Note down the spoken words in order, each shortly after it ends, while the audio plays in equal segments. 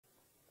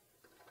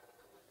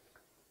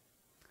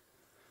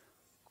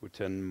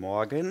Guten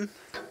Morgen.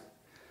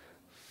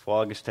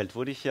 Vorgestellt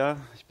wurde ich ja.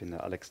 Ich bin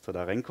der Alex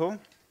Todarenko.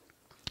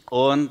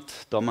 Und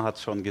Dom hat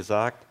schon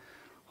gesagt,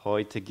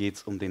 heute geht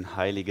es um den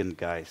Heiligen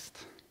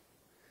Geist.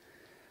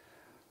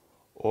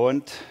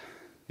 Und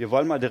wir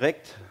wollen mal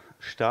direkt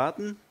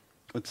starten.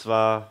 Und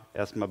zwar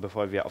erstmal,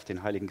 bevor wir auf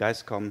den Heiligen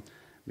Geist kommen,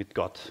 mit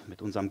Gott,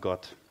 mit unserem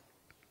Gott.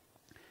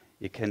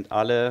 Ihr kennt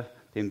alle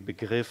den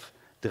Begriff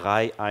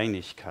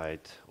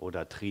Dreieinigkeit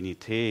oder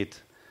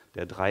Trinität,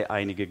 der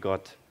dreieinige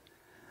Gott.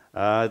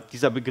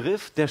 Dieser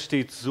Begriff, der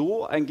steht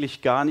so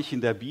eigentlich gar nicht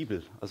in der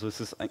Bibel. Also es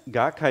ist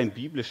gar kein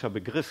biblischer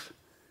Begriff.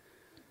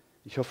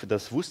 Ich hoffe,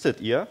 das wusstet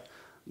ihr.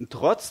 Und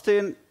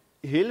trotzdem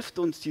hilft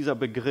uns dieser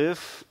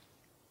Begriff,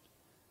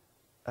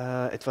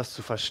 etwas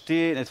zu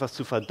verstehen, etwas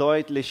zu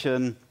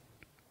verdeutlichen.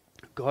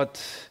 Gott,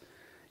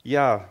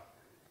 ja,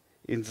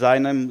 in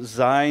seinem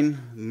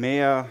Sein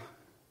näher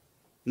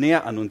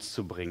an uns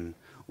zu bringen.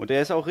 Und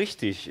er ist auch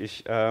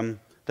richtig. Da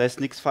ist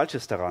nichts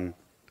Falsches daran.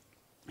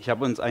 Ich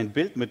habe uns ein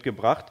Bild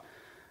mitgebracht,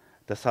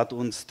 das hat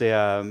uns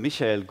der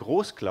Michael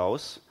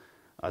Großklaus,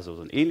 also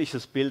so ein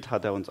ähnliches Bild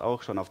hat er uns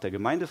auch schon auf der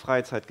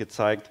Gemeindefreizeit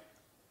gezeigt.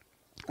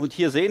 Und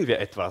hier sehen wir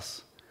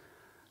etwas.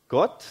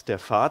 Gott, der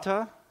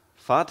Vater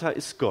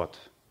ist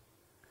Gott.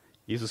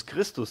 Jesus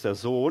Christus, der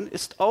Sohn,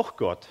 ist auch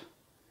Gott.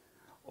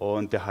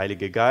 Und der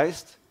Heilige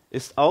Geist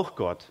ist auch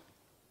Gott.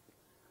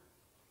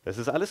 Das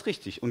ist alles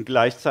richtig. Und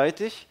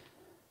gleichzeitig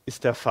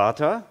ist der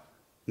Vater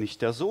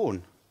nicht der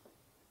Sohn.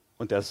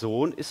 Und der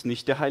Sohn ist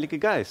nicht der Heilige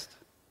Geist.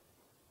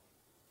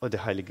 Und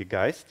der Heilige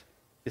Geist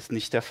ist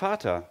nicht der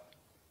Vater.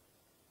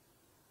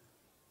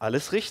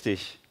 Alles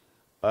richtig.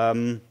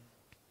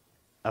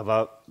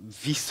 Aber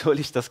wie soll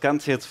ich das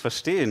Ganze jetzt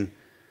verstehen?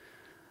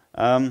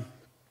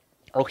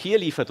 Auch hier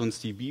liefert uns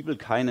die Bibel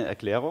keine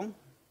Erklärung,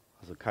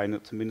 also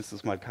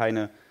zumindest mal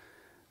keine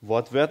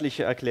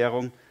wortwörtliche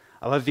Erklärung.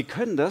 Aber wir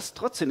können das,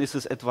 trotzdem ist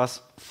es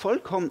etwas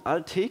vollkommen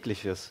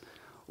Alltägliches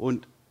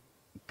und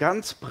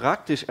ganz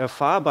praktisch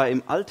erfahrbar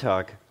im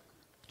Alltag.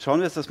 Schauen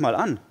wir uns das mal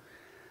an.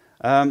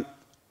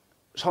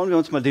 Schauen wir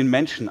uns mal den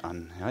Menschen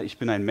an. Ja, ich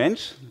bin ein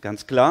Mensch,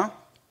 ganz klar.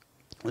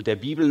 Und der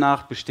Bibel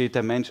nach besteht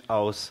der Mensch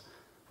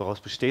woraus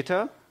besteht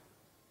er?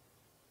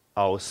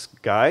 Aus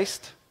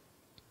Geist,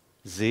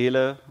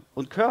 Seele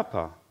und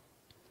Körper.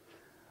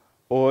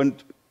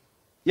 Und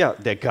ja,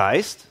 der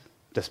Geist,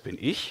 das bin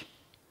ich.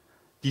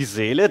 Die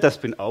Seele, das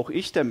bin auch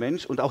ich, der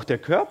Mensch. Und auch der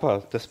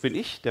Körper, das bin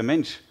ich, der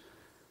Mensch.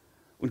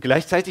 Und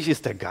gleichzeitig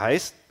ist der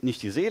Geist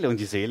nicht die Seele und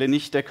die Seele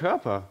nicht der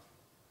Körper.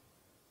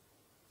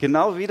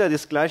 Genau wieder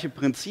das gleiche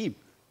Prinzip.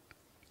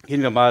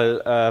 Gehen wir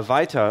mal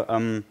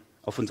weiter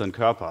auf unseren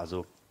Körper,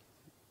 also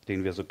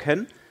den wir so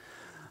kennen.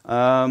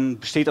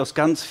 Besteht aus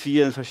ganz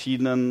vielen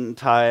verschiedenen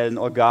Teilen,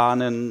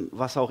 Organen,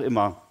 was auch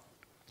immer.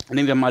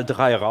 Nehmen wir mal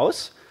 3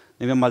 raus.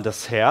 Nehmen wir mal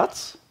das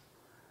Herz,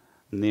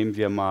 nehmen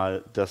wir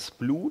mal das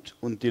Blut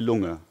und die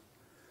Lunge.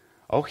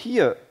 Auch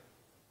hier,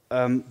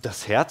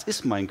 das Herz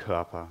ist mein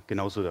Körper,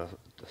 genauso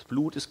das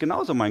Blut ist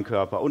genauso mein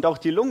Körper und auch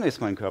die Lunge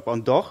ist mein Körper.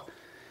 Und doch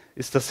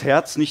ist das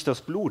Herz nicht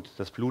das Blut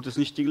ist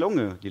nicht die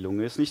Lunge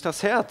ist nicht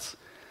das Herz.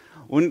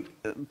 Und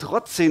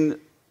trotzdem,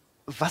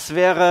 was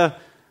wäre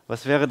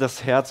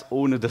das Herz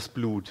ohne das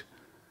Blut?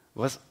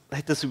 Was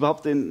hätte das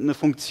überhaupt eine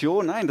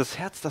Funktion? Nein, das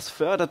Herz, das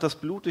fördert das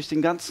Blut durch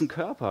den ganzen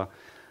Körper.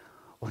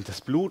 Und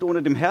das Blut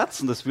ohne dem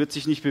Herzen, das wird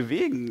sich nicht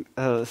bewegen.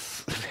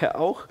 Das wäre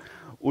auch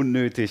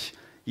unnötig.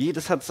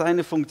 Jedes hat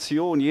seine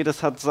Funktion,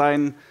 jedes hat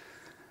seinen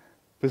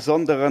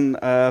besonderen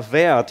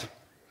Wert.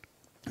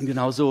 Und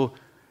genauso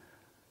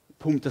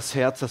pumpt das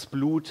Herz das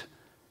Blut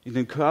in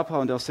den Körper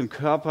und aus dem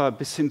Körper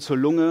bis hin zur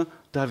Lunge.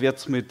 Da wird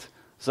es mit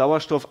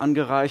Sauerstoff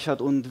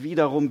angereichert und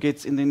wiederum geht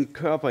es in den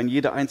Körper, in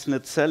jede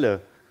einzelne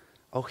Zelle.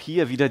 Auch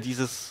hier wieder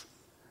dieses,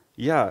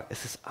 ja,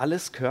 es ist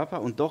alles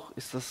Körper und doch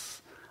ist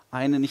das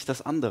eine nicht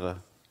das andere.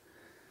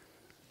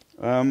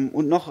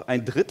 Und noch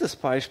ein drittes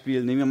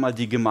Beispiel, nehmen wir mal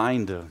die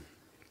Gemeinde.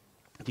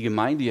 Die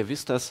Gemeinde, ihr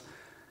wisst das,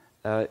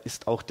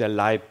 ist auch der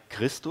Leib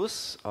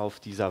Christus auf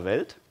dieser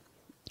Welt.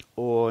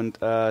 Und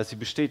sie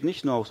besteht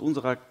nicht nur aus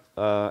unserer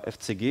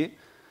FCG,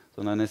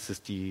 sondern es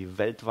ist die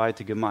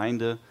weltweite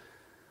Gemeinde.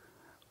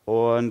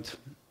 Und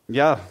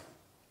ja,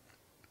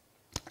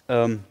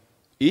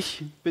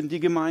 ich bin die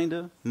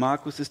Gemeinde,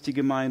 Markus ist die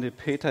Gemeinde,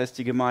 Peter ist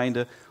die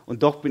Gemeinde.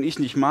 Und doch bin ich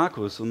nicht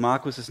Markus und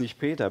Markus ist nicht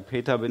Peter,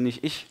 Peter bin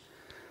nicht ich.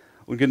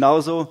 Und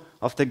genauso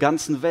auf der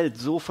ganzen Welt,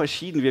 so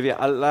verschieden, wie wir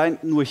allein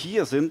nur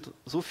hier sind,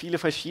 so viele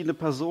verschiedene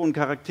Personen,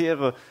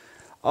 Charaktere,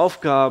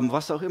 Aufgaben,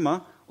 was auch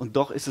immer. Und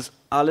doch ist es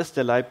alles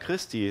der Leib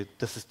Christi,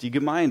 das ist die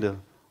Gemeinde.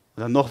 Und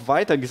dann noch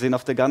weiter gesehen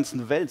auf der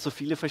ganzen Welt, so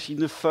viele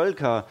verschiedene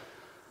Völker,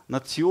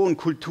 Nationen,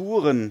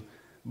 Kulturen,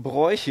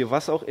 Bräuche,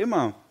 was auch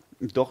immer.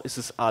 Und doch ist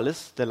es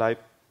alles der Leib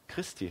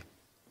Christi.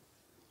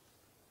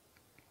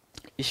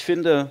 Ich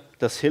finde,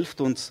 das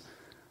hilft uns,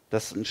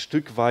 das ein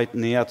Stück weit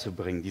näher zu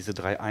bringen, diese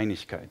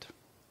Dreieinigkeit.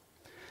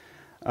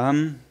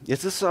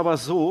 Jetzt ist es aber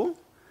so,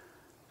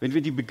 wenn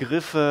wir die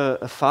Begriffe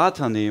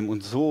Vater nehmen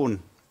und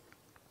Sohn,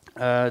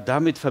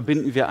 damit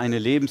verbinden wir eine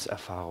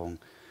Lebenserfahrung.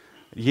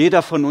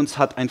 Jeder von uns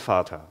hat einen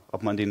Vater,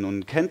 ob man den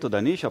nun kennt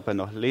oder nicht, ob er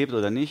noch lebt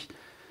oder nicht.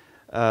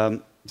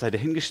 sei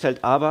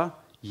dahingestellt, aber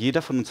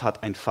jeder von uns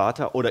hat einen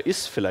Vater oder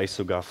ist vielleicht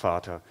sogar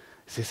Vater.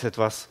 Es ist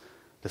etwas,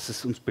 das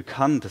ist uns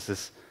bekannt, das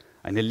ist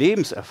eine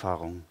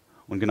Lebenserfahrung.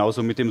 Und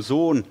genauso mit dem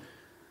Sohn.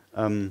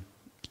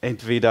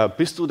 Entweder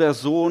bist du der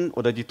Sohn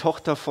oder die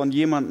Tochter von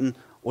jemandem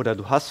oder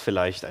du hast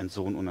vielleicht einen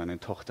Sohn und eine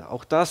Tochter.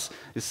 Auch das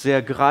ist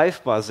sehr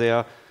greifbar,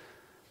 sehr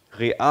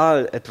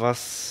real,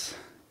 etwas,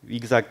 wie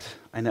gesagt,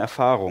 eine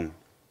Erfahrung.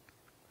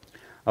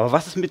 Aber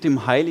was ist mit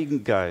dem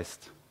Heiligen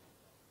Geist?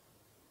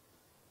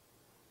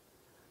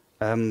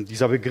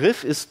 Dieser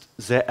Begriff ist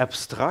sehr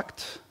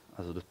abstrakt,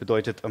 also das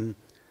bedeutet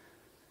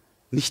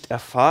nicht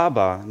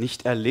erfahrbar,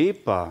 nicht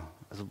erlebbar.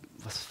 Also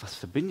was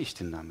verbinde ich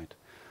denn damit?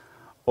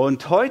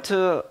 Und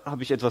heute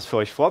habe ich etwas für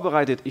euch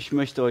vorbereitet. Ich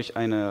möchte euch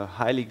eine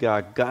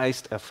Heiliger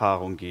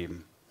Geist-Erfahrung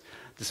geben.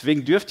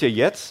 Deswegen dürft ihr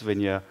jetzt, wenn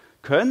ihr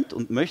könnt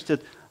und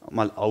möchtet,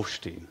 mal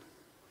aufstehen.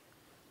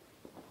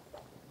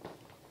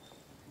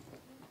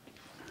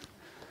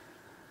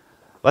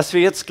 Was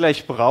wir jetzt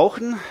gleich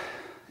brauchen,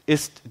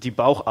 ist die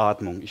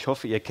Bauchatmung. Ich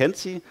hoffe, ihr kennt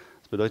sie.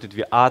 Das bedeutet,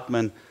 wir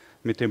atmen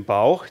mit dem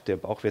Bauch. Der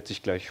Bauch wird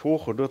sich gleich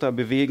hoch und runter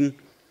bewegen.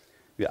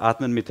 Wir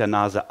atmen mit der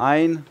Nase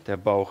ein, der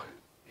Bauch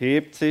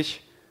hebt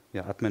sich.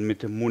 Wir atmen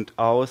mit dem Mund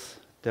aus,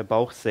 der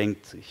Bauch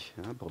senkt sich.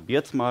 Ja,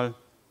 probiert's mal.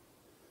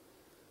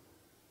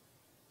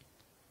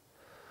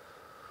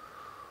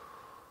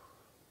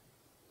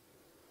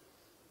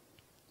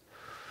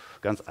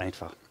 Ganz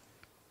einfach.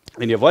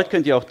 Wenn ihr wollt,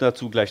 könnt ihr auch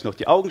dazu gleich noch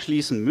die Augen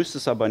schließen, müsst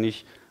es aber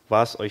nicht,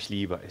 was euch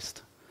lieber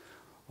ist.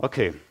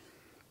 Okay,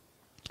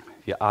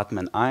 wir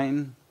atmen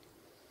ein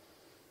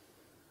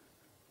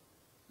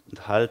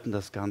und halten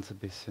das Ganze ein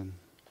bisschen.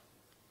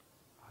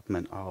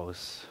 Atmen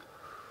aus.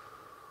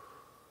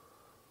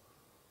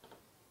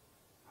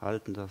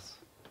 Halten das.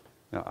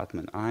 Ja,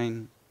 atmen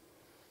ein.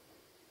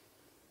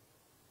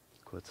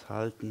 Kurz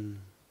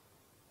halten.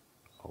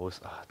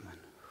 Ausatmen.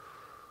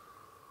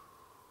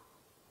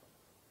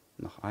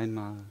 Noch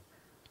einmal.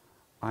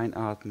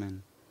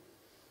 Einatmen.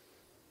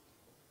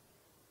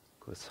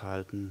 Kurz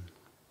halten.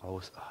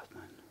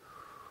 Ausatmen.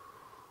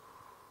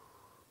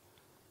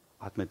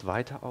 Atmet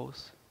weiter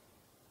aus.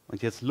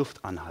 Und jetzt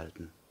Luft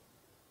anhalten.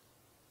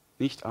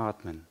 Nicht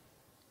atmen.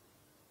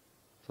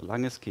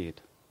 Solange es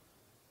geht.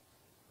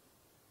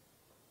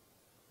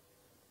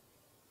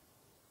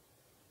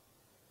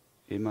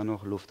 Immer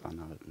noch Luft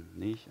anhalten,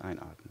 nicht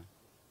einatmen.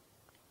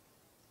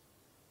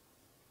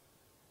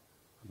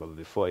 Aber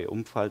bevor ihr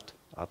umfallt,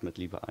 atmet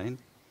lieber ein.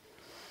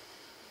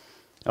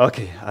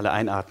 Okay, alle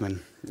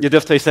einatmen. Ihr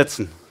dürft euch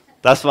setzen.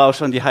 Das war auch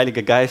schon die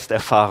Heilige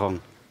Geist-Erfahrung.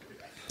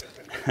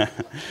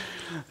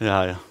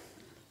 Ja.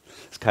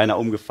 Ist keiner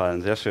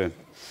umgefallen, sehr schön.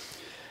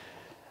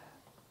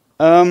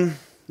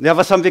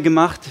 Was haben wir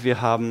gemacht? Wir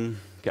haben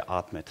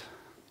geatmet.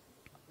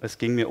 Es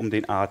ging mir um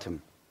den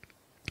Atem.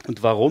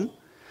 Und warum?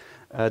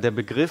 Der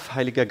Begriff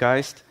Heiliger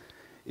Geist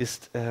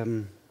ist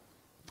an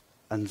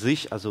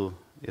sich, also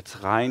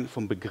jetzt rein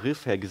vom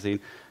Begriff her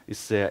gesehen,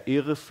 ist sehr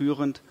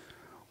irreführend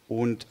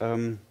und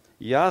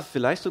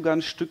vielleicht sogar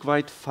ein Stück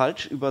weit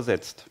falsch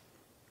übersetzt.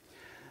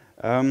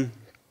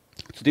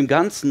 Zu dem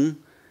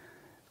Ganzen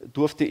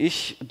durfte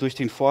ich durch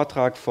den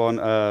Vortrag von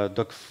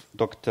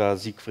Dr.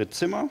 Siegfried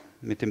Zimmer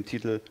mit dem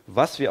Titel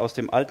Was wir aus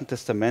dem Alten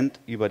Testament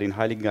über den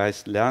Heiligen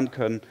Geist lernen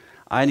können,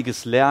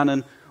 einiges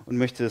lernen und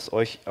möchte es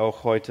euch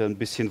auch heute ein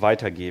bisschen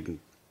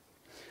weitergeben.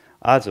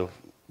 Also,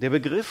 der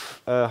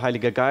Begriff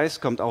Heiliger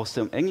Geist kommt aus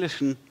dem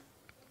Englischen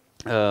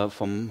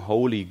vom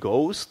Holy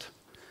Ghost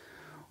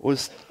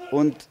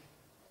und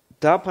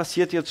da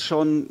passiert jetzt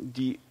schon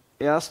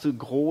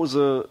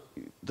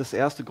das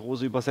erste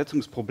große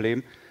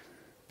Übersetzungsproblem,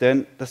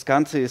 denn das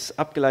Ganze ist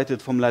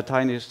abgeleitet vom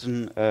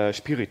lateinischen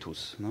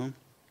Spiritus. Ne?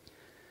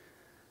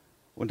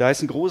 Und da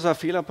ist ein großer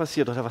Fehler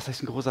passiert, oder was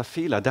heißt ein großer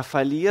Fehler? Da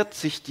verliert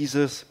sich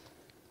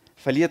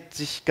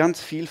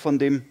ganz viel von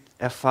dem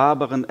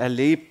Erfahrbaren,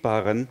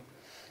 Erlebbaren,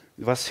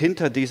 was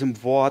hinter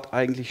diesem Wort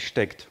eigentlich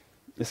steckt.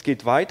 Es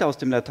geht weiter aus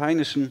dem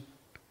Lateinischen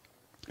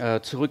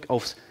zurück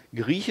aufs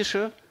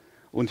Griechische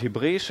und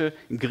Hebräische.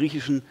 Im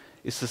Griechischen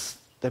ist es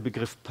der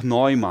Begriff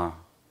Pneuma.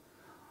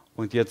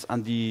 Und jetzt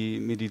an die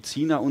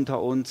Mediziner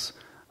unter uns,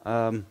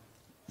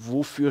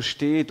 wofür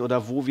steht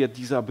oder wo wird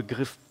dieser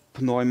Begriff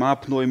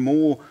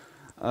Pneumo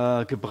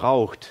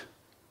gebraucht?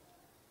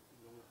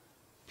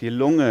 Die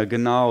Lunge,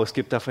 genau. Es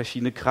gibt da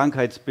verschiedene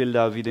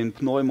Krankheitsbilder wie den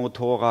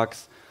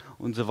Pneumothorax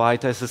und so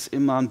weiter. Es ist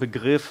immer ein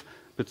Begriff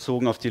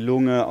bezogen auf die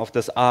Lunge, auf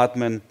das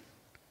Atmen.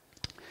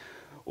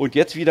 Und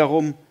jetzt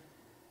wiederum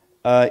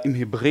im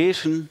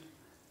Hebräischen,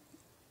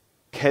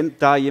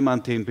 kennt da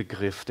jemand den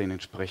Begriff, den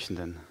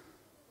entsprechenden?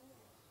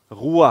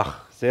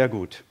 Ruach, sehr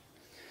gut.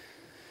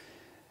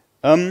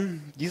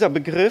 Dieser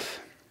Begriff,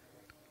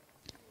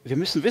 wir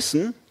müssen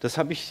wissen, das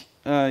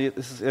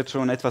ist jetzt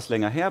schon etwas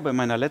länger her, bei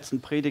meiner letzten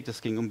Predigt,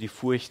 es ging um die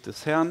Furcht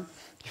des Herrn,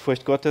 die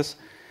Furcht Gottes,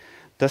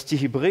 dass die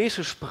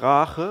hebräische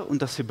Sprache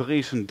und das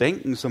hebräische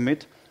Denken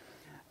somit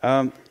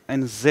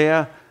eine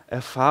sehr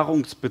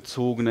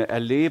erfahrungsbezogene,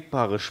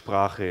 erlebbare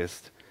Sprache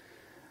ist.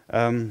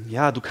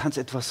 Du kannst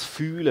etwas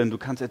fühlen, du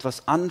kannst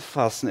etwas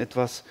anfassen,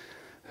 etwas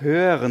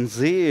hören,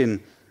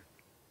 sehen.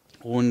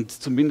 Und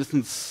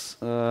zumindest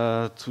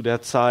zu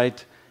der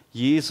Zeit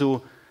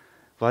Jesu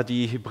war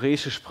die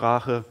hebräische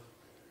Sprache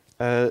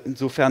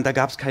insofern, da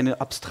gab es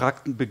keine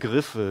abstrakten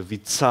Begriffe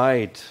wie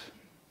Zeit,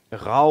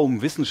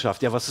 Raum,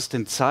 Wissenschaft. Ja, was ist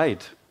denn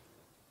Zeit?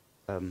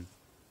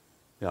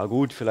 Ja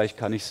gut, vielleicht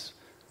kann ich es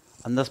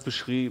anders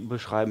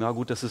beschreiben. Ja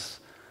gut, das ist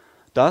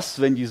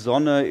das, wenn die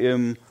Sonne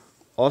im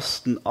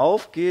Osten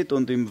aufgeht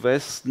und im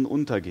Westen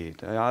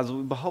untergeht. Ja, also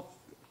überhaupt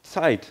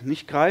Zeit,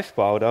 nicht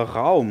greifbar, oder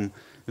Raum,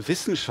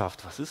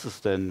 Wissenschaft, was ist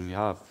es denn?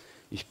 Ja,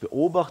 ich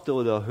beobachte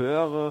oder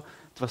höre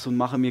etwas und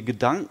mache mir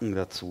Gedanken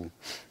dazu.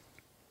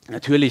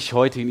 Natürlich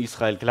heute in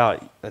Israel, klar,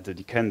 also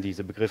die kennen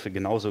diese Begriffe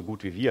genauso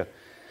gut wie wir,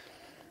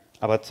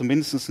 aber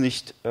zumindest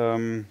nicht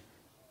in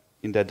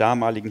der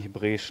damaligen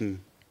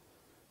hebräischen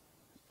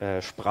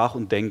Sprach-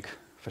 und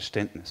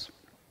Denkverständnis.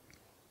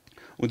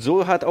 Und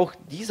so hat auch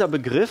dieser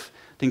Begriff,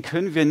 den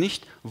können wir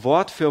nicht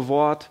Wort für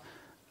Wort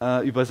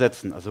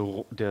übersetzen,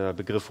 also der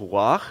Begriff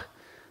Ruach,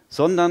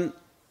 sondern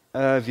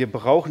wir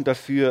brauchen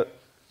dafür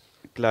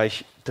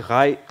gleich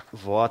 3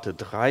 Worte,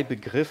 3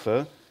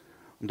 Begriffe,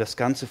 um das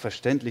Ganze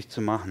verständlich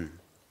zu machen.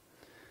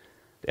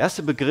 Der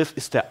erste Begriff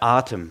ist der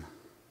Atem,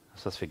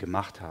 das, was wir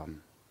gemacht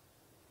haben.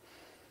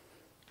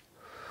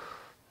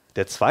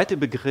 Der zweite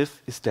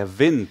Begriff ist der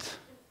Wind.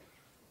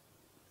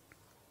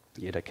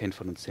 Jeder kennt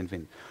von uns den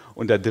Wind.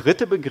 Und der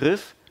dritte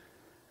Begriff,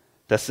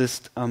 das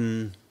ist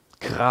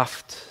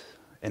Kraft,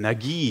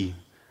 Energie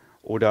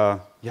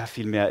oder ja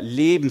vielmehr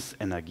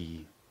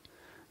Lebensenergie.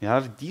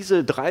 Ja,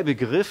 diese 3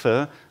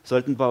 Begriffe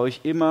sollten bei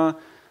euch immer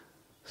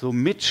so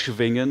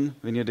mitschwingen,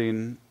 wenn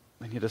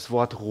ihr das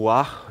Wort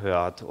Ruach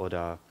hört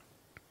oder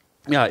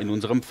ja, in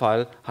unserem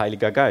Fall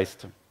Heiliger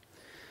Geist.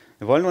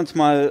 Wir wollen uns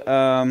mal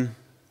ein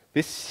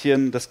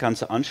bisschen das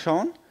Ganze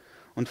anschauen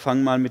und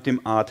fangen mal mit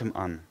dem Atem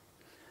an.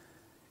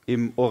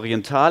 Im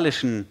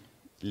orientalischen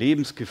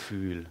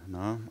Lebensgefühl,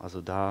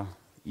 also da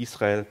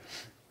Israel,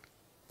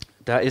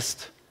 da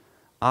ist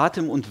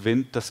Atem und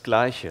Wind das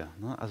Gleiche.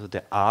 Also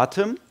der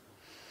Atem,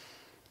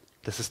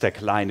 das ist der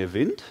kleine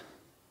Wind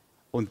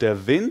und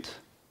der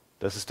Wind,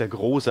 das ist der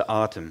große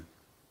Atem.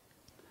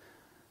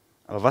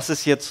 Aber was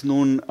ist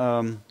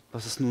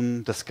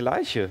nun das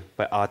Gleiche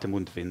bei Atem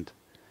und Wind?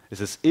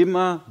 Es ist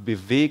immer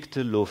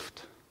bewegte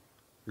Luft,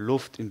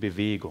 Luft in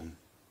Bewegung.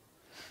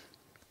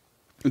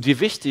 Und wie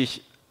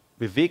wichtig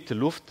bewegte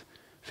Luft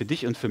für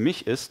dich und für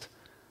mich ist,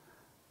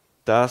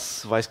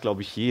 das weiß,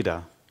 glaube ich,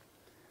 jeder.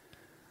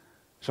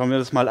 Schauen wir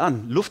das mal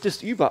an. Luft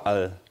ist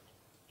überall.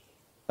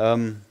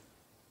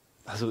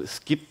 Also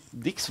es gibt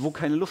nichts, wo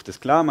keine Luft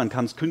ist. Klar, man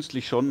kann es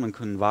künstlich schon, man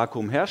kann ein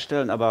Vakuum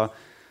herstellen, aber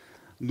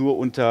nur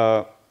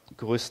unter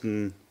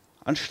größten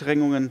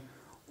Anstrengungen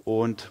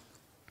und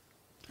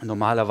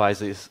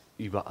normalerweise ist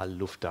überall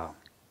Luft da.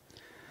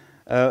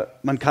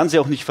 Man kann sie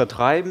auch nicht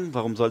vertreiben.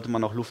 Warum sollte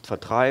man auch Luft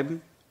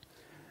vertreiben?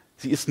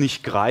 Sie ist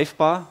nicht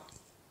greifbar.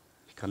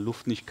 Ich kann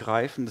Luft nicht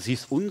greifen. Sie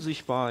ist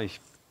unsichtbar. Ich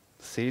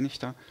sehe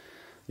nicht da.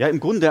 Ja, im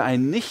Grunde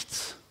ein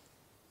Nichts,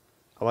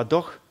 aber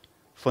doch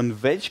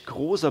von welch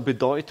großer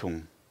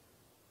Bedeutung.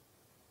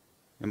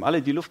 Wir haben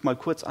alle die Luft mal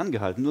kurz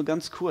angehalten, nur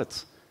ganz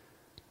kurz.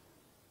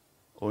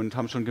 Und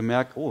haben schon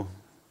gemerkt, oh,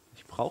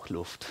 ich brauche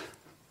Luft.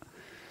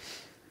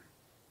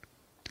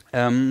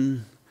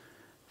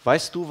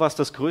 Weißt du, was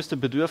das größte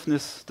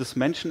Bedürfnis des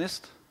Menschen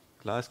ist?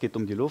 Klar, es geht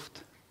um die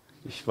Luft.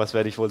 Was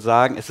werde ich wohl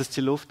sagen? Es ist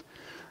die Luft.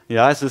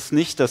 Ja, es ist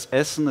nicht das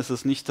Essen, es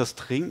ist nicht das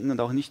Trinken und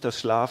auch nicht das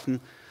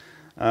Schlafen.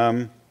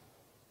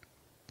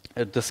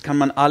 Das kann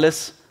man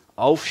alles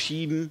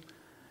aufschieben.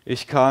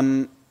 Ich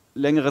kann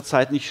längere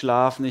Zeit nicht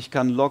schlafen, ich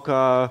kann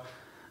locker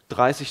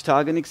 30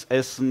 Tage nichts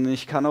essen,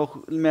 ich kann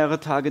auch mehrere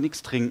Tage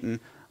nichts trinken.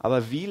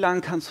 Aber wie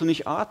lang kannst du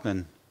nicht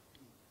atmen?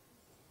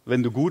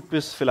 Wenn du gut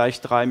bist,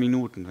 vielleicht 3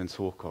 Minuten, wenn es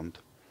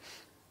hochkommt.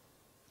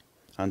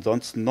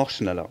 Ansonsten noch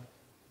schneller.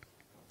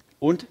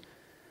 Und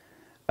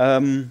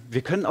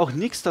wir können auch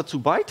nichts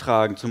dazu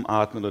beitragen zum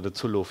Atmen oder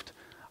zur Luft.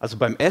 Also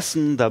beim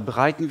Essen, da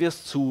bereiten wir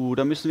es zu,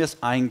 da müssen wir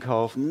es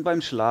einkaufen. Und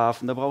beim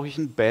Schlafen, da brauche ich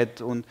ein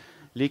Bett und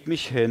leg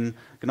mich hin.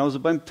 Genauso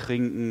beim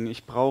Trinken,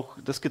 ich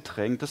brauche das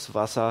Getränk, das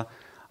Wasser.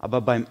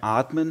 Aber beim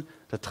Atmen,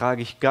 da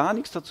trage ich gar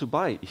nichts dazu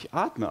bei. Ich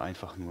atme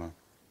einfach nur.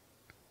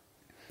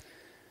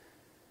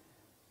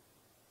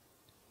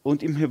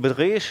 Und im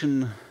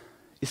Hebräischen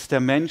ist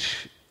der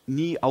Mensch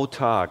nie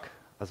autark.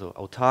 Also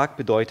autark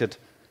bedeutet,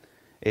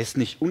 er ist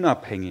nicht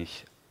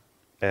unabhängig,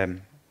 er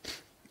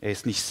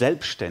ist nicht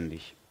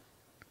selbstständig.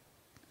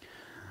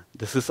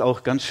 Das ist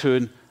auch ganz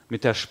schön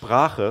mit der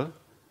Sprache.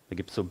 Da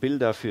gibt es so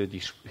Bilder für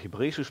die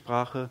hebräische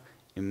Sprache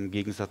im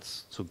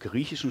Gegensatz zur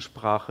griechischen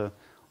Sprache.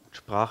 Und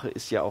Sprache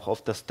ist ja auch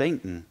oft das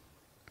Denken.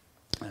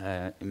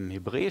 Im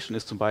Hebräischen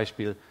ist zum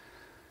Beispiel,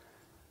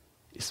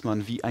 ist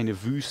man wie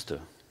eine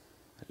Wüste,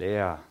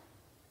 leer,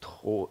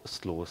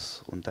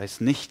 trostlos und da ist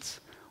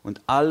nichts.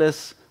 Und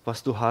alles,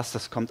 was du hast,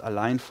 das kommt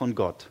allein von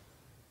Gott.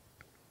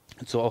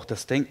 Und so auch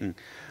das Denken.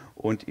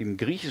 Und im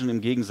Griechischen im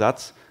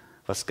Gegensatz,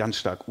 was ganz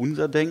stark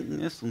unser Denken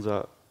ist,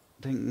 da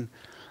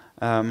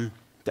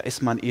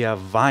ist man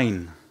eher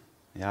Wein,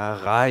 ja,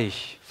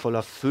 reich,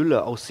 voller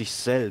Fülle aus sich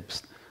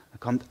selbst. Da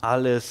kommt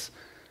alles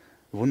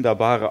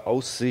wunderbare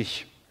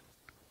Aussicht.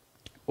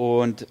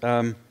 Und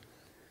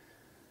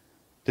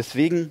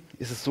deswegen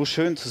ist es so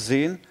schön zu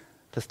sehen,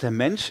 dass der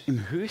Mensch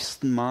im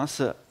höchsten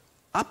Maße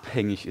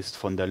abhängig ist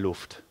von der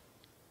Luft.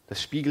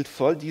 Das spiegelt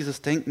voll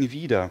dieses Denken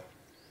wider.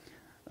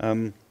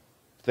 Wenn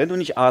du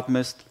nicht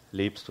atmest,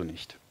 lebst du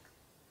nicht.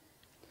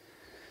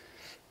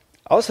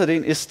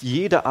 Außerdem ist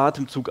jeder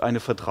Atemzug eine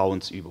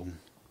Vertrauensübung.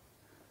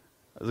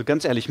 Also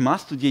ganz ehrlich,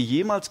 machst du dir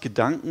jemals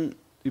Gedanken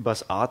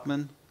übers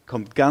Atmen?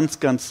 Kommt ganz,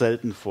 ganz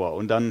selten vor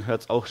und dann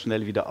hört es auch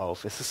schnell wieder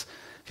auf.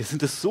 Wir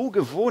sind es so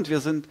gewohnt,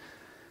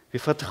 wir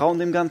vertrauen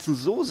dem Ganzen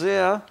so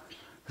sehr,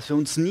 dass wir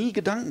uns nie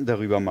Gedanken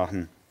darüber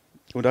machen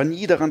oder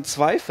nie daran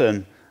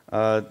zweifeln,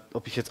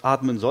 ob ich jetzt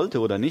atmen sollte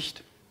oder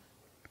nicht.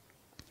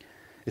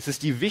 Es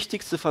ist die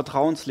wichtigste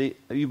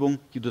Vertrauensübung,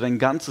 die du dein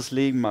ganzes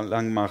Leben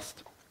lang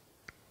machst.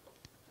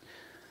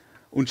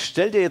 Und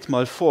stell dir jetzt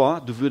mal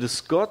vor, du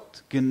würdest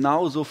Gott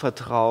genauso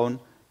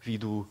vertrauen, wie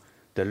du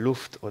der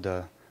Luft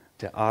oder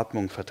der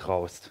Atmung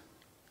vertraust.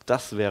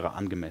 Das wäre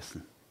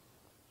angemessen.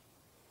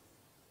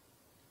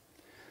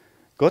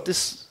 Gott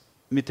ist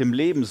mit dem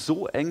Leben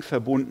so eng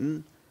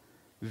verbunden,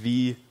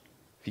 wie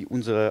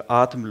unsere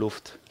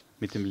Atemluft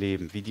mit dem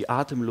Leben, wie die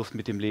Atemluft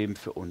mit dem Leben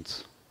für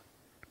uns.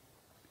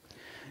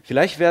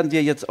 Vielleicht werden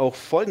dir jetzt auch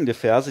folgende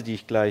Verse, die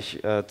ich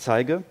gleich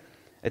zeige,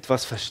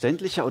 etwas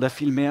verständlicher oder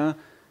vielmehr,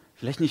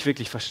 vielleicht nicht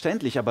wirklich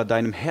verständlich, aber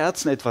deinem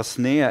Herzen etwas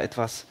näher,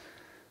 etwas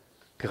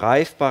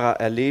greifbarer,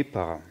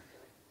 erlebbarer.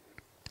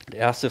 Der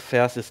erste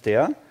Vers ist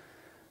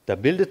da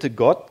bildete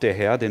Gott, der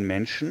Herr, den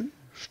Menschen,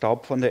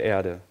 Staub von der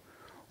Erde,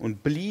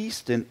 und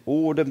blies den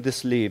Odem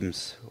des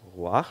Lebens,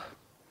 Ruach,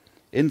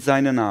 in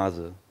seine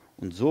Nase.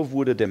 Und so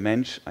wurde der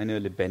Mensch eine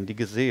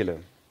lebendige Seele.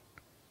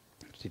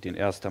 Das steht in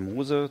 1.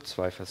 Mose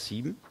 2, Vers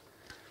 7.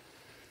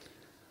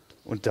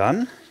 Und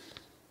dann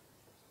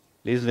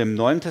lesen wir im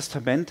Neuen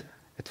Testament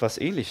etwas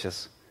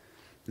Ähnliches.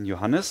 In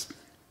Johannes,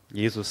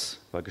 Jesus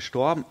war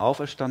gestorben,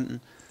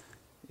 auferstanden,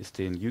 ist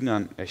den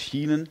Jüngern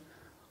erschienen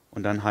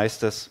und dann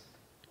heißt es,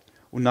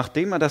 und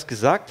nachdem er das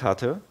gesagt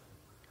hatte,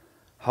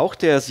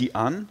 hauchte er sie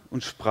an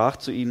und sprach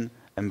zu ihnen,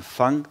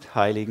 empfangt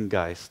Heiligen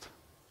Geist.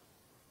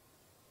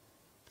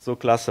 So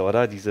klasse,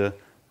 oder? Diese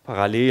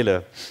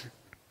Parallele,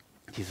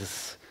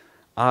 dieses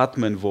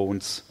Atmen,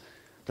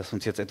 das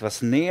uns jetzt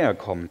etwas näher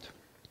kommt.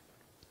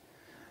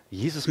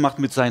 Jesus macht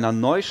mit seiner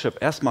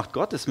Neuschöpfung, erst macht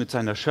Gott es mit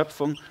seiner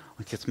Schöpfung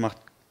und jetzt macht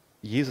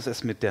Jesus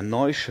es mit der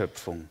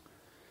Neuschöpfung.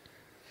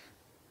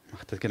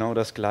 Macht genau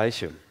das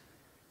Gleiche.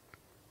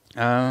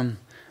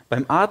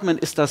 Beim Atmen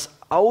ist das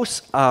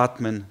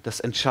Ausatmen das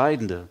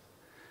Entscheidende.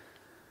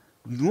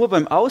 Nur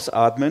mit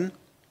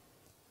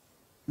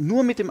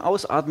dem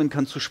Ausatmen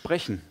kannst du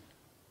sprechen.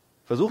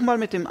 Versuch mal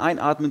mit dem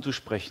Einatmen zu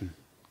sprechen.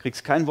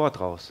 Kriegst kein Wort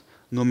raus.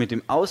 Nur mit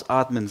dem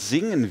Ausatmen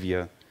singen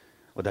wir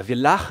oder wir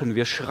lachen,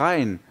 wir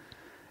schreien.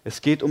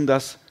 Es geht um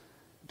das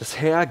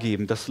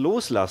Hergeben, das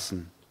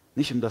Loslassen.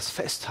 Nicht um das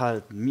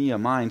Festhalten, mir,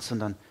 meins,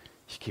 sondern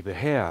ich gebe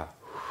her.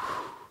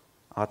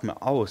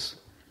 Atme aus.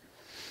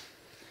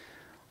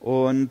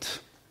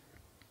 Und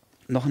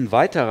noch ein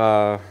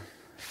weiterer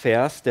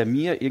Vers, der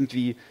mir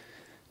irgendwie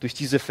durch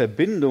diese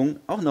Verbindung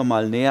auch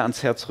nochmal näher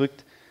ans Herz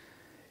rückt,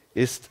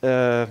 ist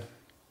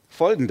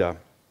folgender.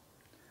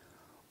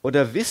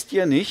 Oder wisst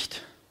ihr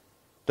nicht,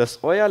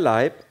 dass euer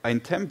Leib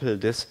ein Tempel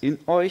des in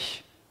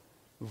euch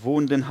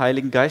wohnenden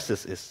Heiligen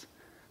Geistes ist,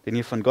 den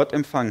ihr von Gott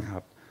empfangen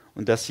habt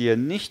und dass ihr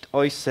nicht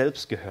euch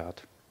selbst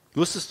gehört?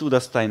 Wusstest du,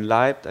 dass dein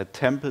Leib ein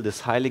Tempel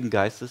des Heiligen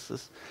Geistes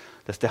ist,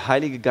 dass der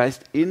Heilige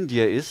Geist in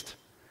dir ist?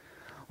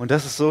 Und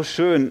das ist so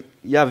schön,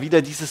 ja,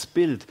 wieder dieses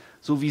Bild,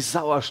 so wie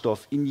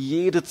Sauerstoff in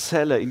jeder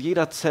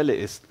Zelle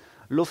ist,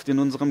 Luft in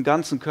unserem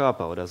ganzen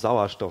Körper oder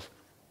Sauerstoff.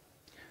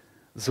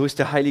 So ist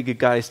der Heilige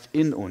Geist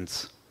in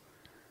uns.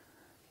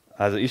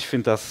 Also ich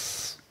finde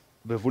das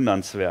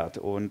bewundernswert.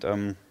 Und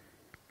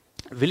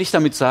will ich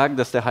damit sagen,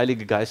 dass der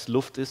Heilige Geist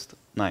Luft ist?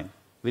 Nein,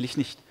 will ich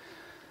nicht.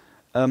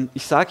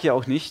 Ich sage ja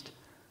auch nicht,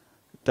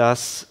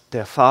 dass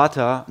der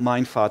Vater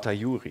mein Vater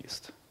Juri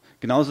ist.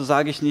 Genauso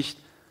sage ich nicht,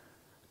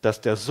 dass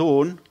der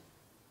Sohn,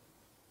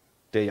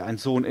 der ja ein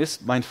Sohn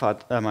ist,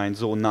 mein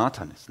Sohn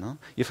Nathan ist. Ne?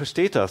 Ihr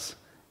versteht das.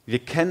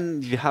 Wir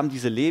haben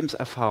diese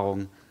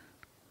Lebenserfahrung.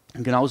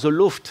 Genauso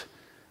Luft.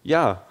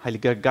 Ja,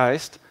 Heiliger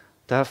Geist,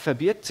 da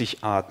verbirgt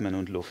sich Atmen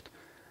und Luft.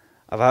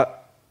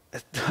 Aber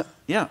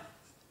ja,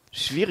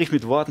 schwierig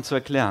mit Worten zu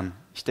erklären.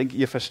 Ich denke,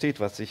 ihr versteht,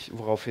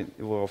 worauf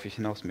ich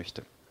hinaus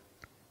möchte.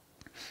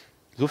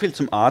 So viel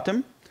zum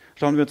Atem.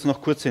 Schauen wir uns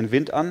noch kurz den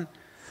Wind an.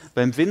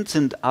 Beim Wind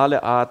sind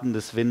alle Arten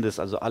des Windes,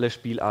 also alle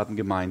Spielarten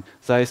gemeint.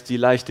 Sei es die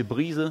leichte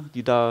Brise,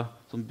 die da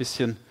so ein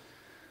bisschen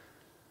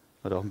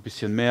oder auch ein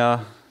bisschen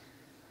mehr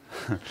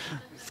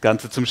das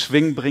Ganze zum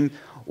Schwingen bringt,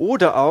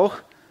 oder auch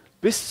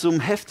bis zum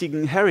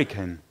heftigen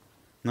Hurrikan.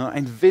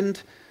 Ein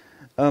Wind,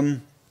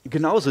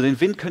 genauso, den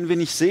Wind können wir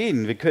nicht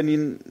sehen, wir können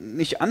ihn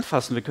nicht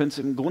anfassen, wir können es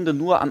im Grunde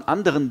nur an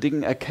anderen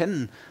Dingen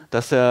erkennen,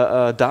 dass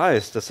er da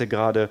ist, dass er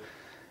gerade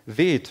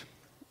weht.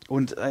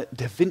 Und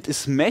der Wind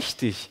ist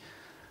mächtig.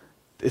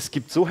 Es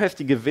gibt so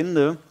heftige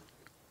Winde,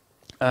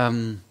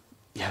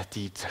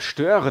 die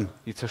zerstören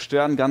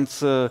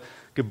ganze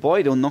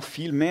Gebäude und noch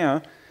viel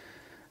mehr.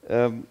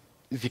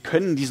 Wir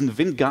können diesen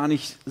Wind gar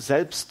nicht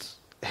selbst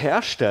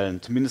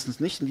herstellen,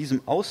 zumindest nicht in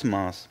diesem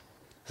Ausmaß.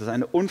 Das ist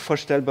eine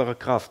unvorstellbare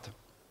Kraft.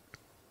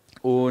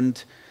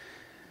 Und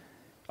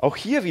auch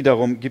hier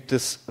wiederum gibt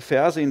es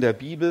Verse in der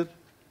Bibel,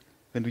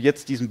 wenn du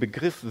jetzt diesen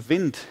Begriff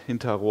Wind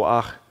hinter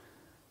Ruach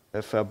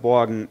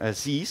verborgen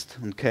siehst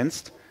und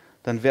kennst,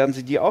 dann werden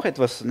sie dir auch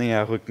etwas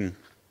näher rücken.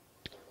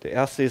 Der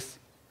erste ist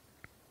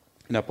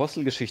in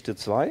Apostelgeschichte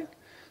 2,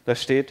 da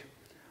steht: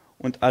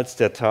 Und als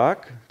der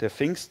Tag der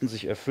Pfingsten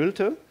sich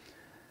erfüllte,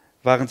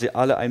 waren sie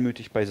alle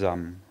einmütig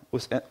beisammen.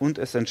 Und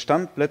es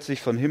entstand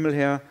plötzlich von Himmel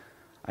her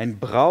ein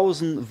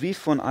Brausen wie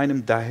von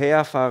einem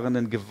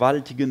daherfahrenden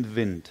gewaltigen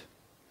Wind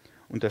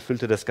und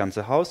erfüllte das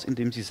ganze Haus, in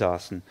dem sie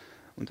saßen.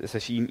 Und es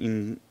erschienen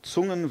ihnen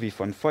Zungen wie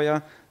von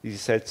Feuer, die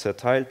sich selbst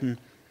zerteilten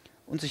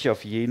und sich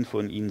auf jeden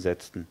von ihnen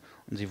setzten.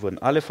 Und sie wurden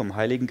alle vom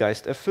Heiligen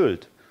Geist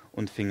erfüllt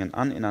und fingen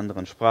an, in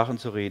anderen Sprachen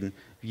zu reden,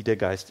 wie der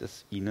Geist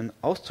es ihnen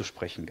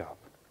auszusprechen gab.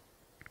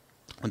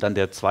 Und dann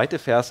der zweite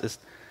Vers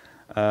ist,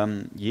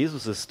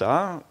 Jesus ist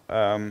da,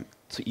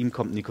 zu ihm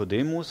kommt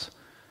Nikodemus,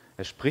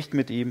 er spricht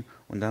mit ihm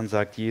und dann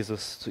sagt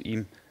Jesus zu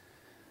ihm,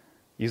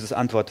 Jesus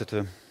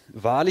antwortete: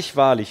 Wahrlich,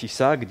 wahrlich, ich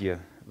sage dir,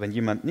 wenn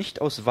jemand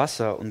nicht aus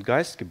Wasser und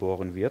Geist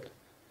geboren wird,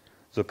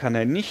 so kann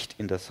er nicht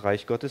in das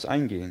Reich Gottes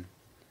eingehen.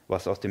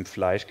 Was aus dem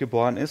Fleisch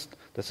geboren ist,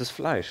 das ist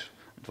Fleisch.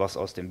 Und was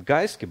aus dem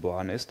Geist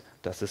geboren ist,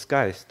 das ist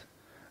Geist.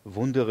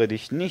 Wundere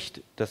dich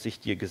nicht, dass ich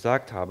dir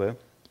gesagt habe,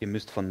 ihr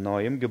müsst von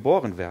Neuem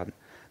geboren werden.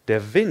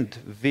 Der Wind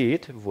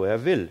weht, wo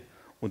er will,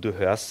 und du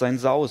hörst sein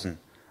Sausen,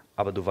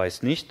 aber du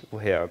weißt nicht,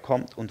 woher er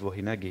kommt und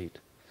wohin er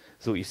geht.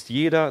 So ist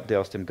jeder, der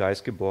aus dem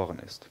Geist geboren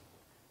ist.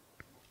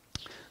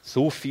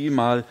 So viel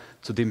mal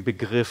zu dem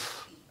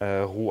Begriff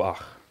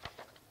Ruach.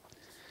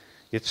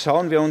 Jetzt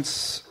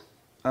gehen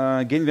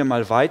wir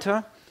mal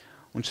weiter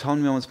und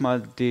schauen wir uns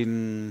mal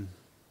den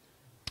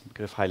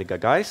Begriff Heiliger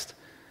Geist,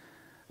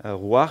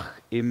 Ruach,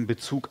 im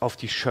Bezug auf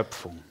die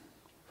Schöpfung.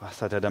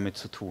 Was hat er damit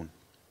zu tun?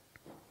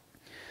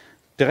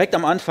 Direkt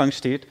am Anfang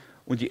steht: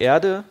 Und die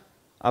Erde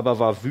aber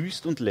war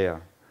wüst und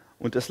leer,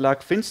 und es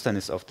lag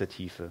Finsternis auf der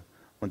Tiefe,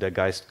 und der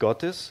Geist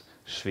Gottes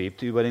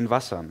schwebte über den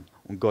Wassern,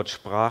 und Gott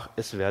sprach,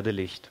 es werde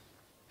Licht.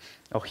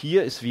 Auch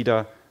hier ist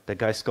wieder der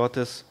Geist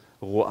Gottes,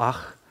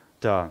 Ruach,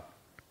 da.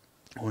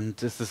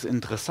 Und es ist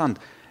interessant,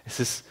 es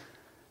ist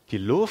die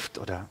Luft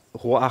oder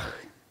Ruach,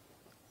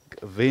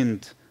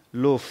 Wind,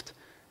 Luft,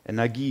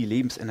 Energie,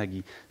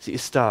 Lebensenergie, sie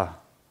ist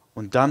da.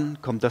 Und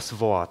dann kommt das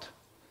Wort.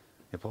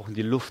 Wir brauchen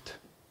die Luft,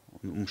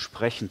 um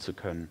sprechen zu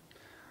können.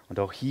 Und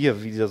auch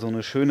hier wieder so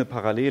eine schöne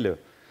Parallele.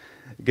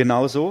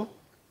 Genauso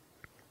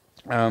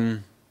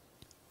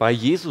bei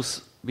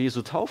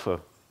Jesu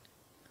Taufe.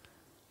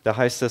 Da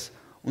heißt es: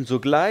 Und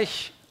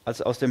sogleich,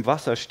 als er aus dem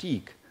Wasser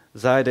stieg,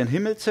 sah er den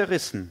Himmel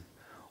zerrissen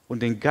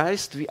und den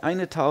Geist wie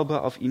eine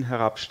Taube auf ihn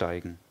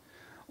herabsteigen.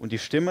 Und die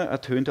Stimme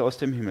ertönte aus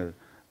dem Himmel: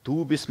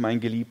 Du bist mein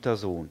geliebter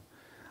Sohn,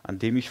 an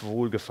dem ich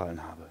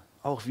wohlgefallen habe.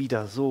 Auch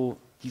wieder so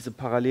diese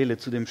Parallele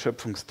zu dem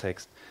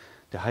Schöpfungstext.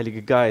 Der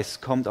Heilige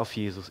Geist kommt auf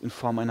Jesus in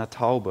Form einer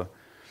Taube.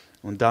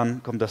 Und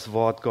dann kommt das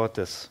Wort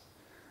Gottes.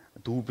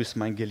 Du bist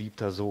mein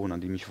geliebter Sohn,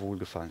 an dem ich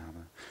wohlgefallen habe.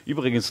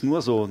 Übrigens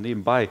nur so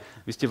nebenbei.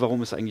 Wisst ihr,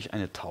 warum es eigentlich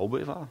eine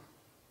Taube war?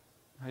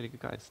 Der Heilige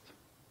Geist.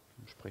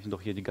 Wir sprechen doch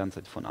hier die ganze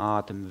Zeit von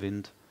Atem,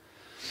 Wind.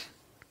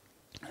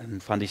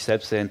 Fand ich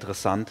selbst sehr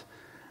interessant.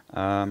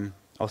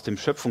 Aus dem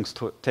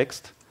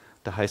Schöpfungstext,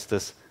 da heißt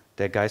es,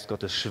 der Geist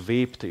Gottes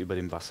schwebte über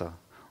dem Wasser.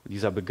 Und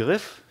dieser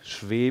Begriff,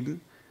 schweben,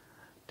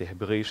 der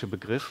hebräische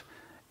Begriff,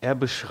 er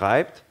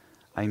beschreibt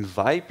einen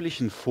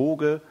weiblichen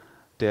Vogel,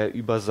 der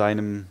über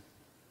seinem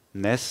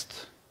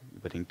Nest,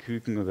 über den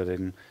Küken, über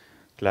den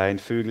kleinen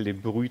Vögel,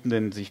 den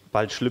brütenden, sich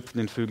bald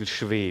schlüpfenden Vögel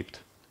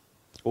schwebt.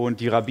 Und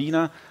die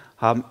Rabbiner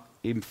haben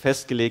eben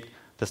festgelegt,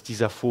 dass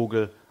dieser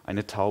Vogel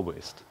eine Taube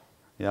ist.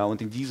 Ja,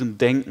 und in diesem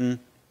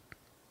Denken,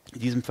 in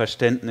diesem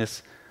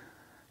Verständnis,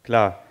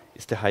 klar,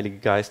 ist der Heilige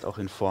Geist auch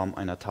in Form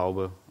einer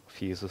Taube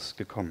auf Jesus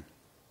gekommen.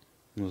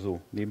 Nur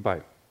so,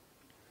 nebenbei.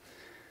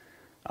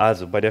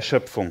 Also bei der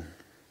Schöpfung.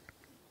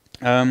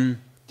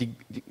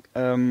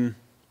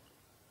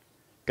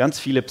 Ganz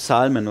viele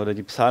Psalmen oder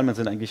die Psalmen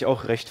sind eigentlich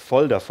auch recht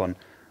voll davon.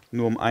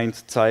 Nur um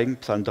eins zeigen,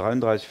 Psalm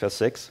 33, Vers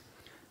 6.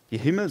 Die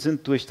Himmel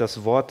sind durch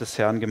das Wort des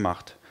Herrn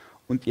gemacht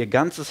und ihr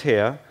ganzes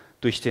Heer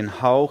durch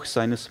den Hauch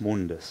seines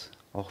Mundes.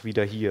 Auch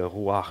wieder hier,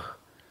 Ruach.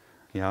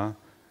 Ja.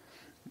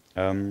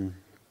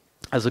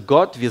 Also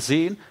Gott, wir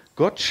sehen,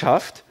 Gott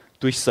schafft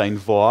durch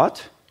sein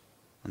Wort,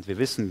 und wir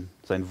wissen,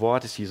 sein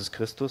Wort ist Jesus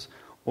Christus,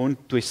 und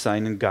durch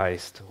seinen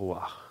Geist,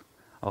 Ruach.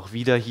 Auch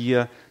wieder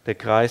hier der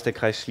Kreis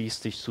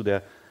schließt sich zu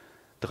der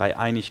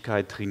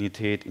Dreieinigkeit,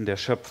 Trinität in der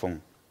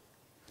Schöpfung.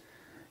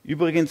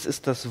 Übrigens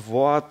ist das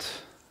Wort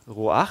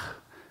Ruach,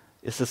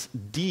 ist es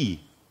die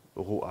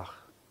Ruach.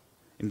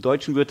 Im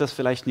Deutschen wird das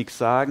vielleicht nichts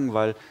sagen,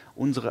 weil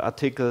unsere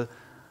Artikel,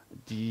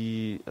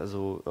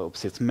 also ob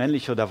es jetzt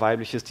männlich oder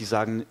weiblich ist, die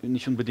sagen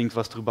nicht unbedingt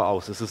was drüber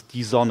aus. Es ist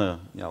die Sonne,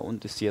 ja,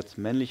 und ist jetzt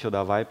männlich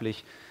oder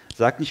weiblich,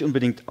 sagt nicht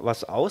unbedingt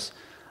was aus,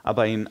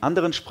 aber in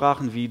anderen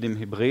Sprachen wie dem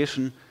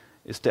Hebräischen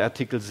ist der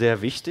Artikel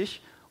sehr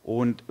wichtig.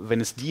 Und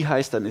wenn es die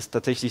heißt, dann ist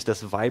tatsächlich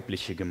das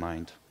Weibliche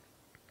gemeint.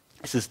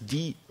 Es ist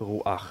die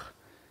Ruach,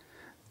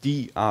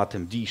 die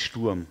Atem, die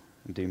Sturm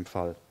in dem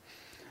Fall.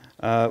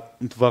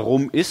 Und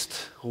warum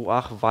ist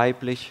Ruach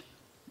weiblich?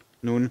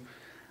 Nun,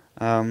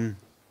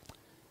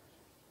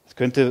 es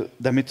könnte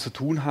damit zu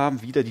tun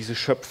haben, wieder diese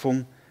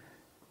Schöpfung,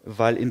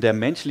 weil in der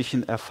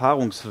menschlichen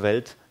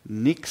Erfahrungswelt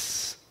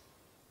nichts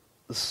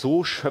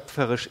so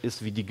schöpferisch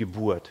ist wie die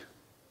Geburt.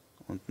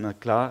 Und na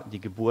klar, die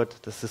Geburt,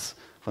 das ist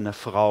von der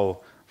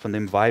Frau, von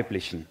dem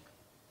Weiblichen.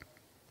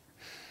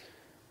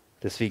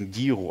 Deswegen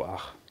die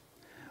Ruach.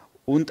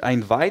 Und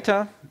ein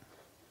weiterer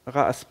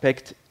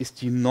Aspekt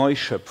ist die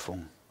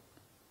Neuschöpfung.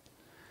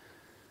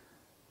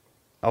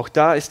 Auch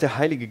da ist der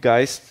Heilige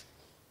Geist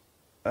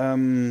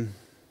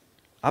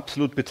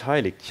absolut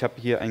beteiligt. Ich habe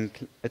hier einen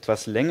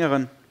etwas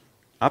längeren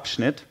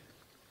Abschnitt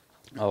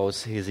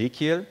aus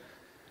Hesekiel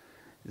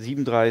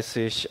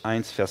 37,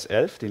 1, Vers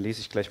 11, den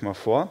lese ich gleich mal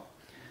vor.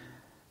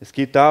 Es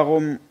geht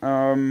darum,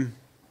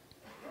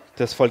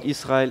 das Volk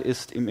Israel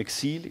ist im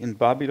Exil in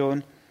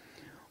Babylon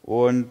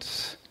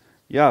und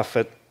ja,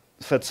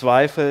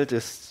 verzweifelt,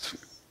 ist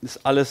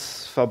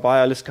alles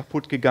vorbei, alles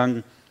kaputt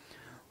gegangen.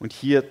 Und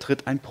hier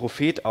tritt ein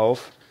Prophet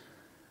auf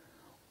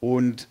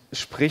und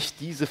spricht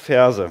diese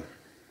Verse.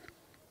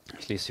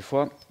 Ich lese sie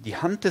vor. Die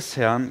Hand des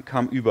Herrn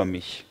kam über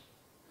mich,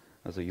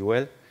 also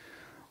Joel,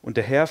 und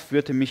der Herr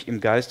führte mich im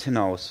Geist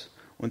hinaus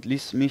und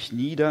ließ mich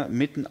nieder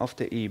mitten auf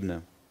der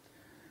Ebene.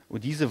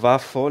 Und diese war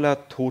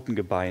voller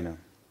Totengebeine.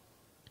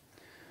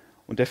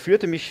 Und er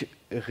führte mich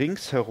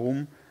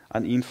ringsherum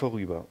an ihn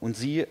vorüber. Und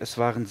siehe, es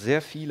waren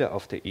sehr viele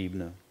auf der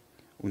Ebene.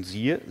 Und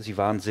siehe, sie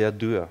waren sehr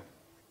dürr.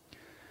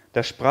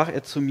 Da sprach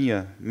er zu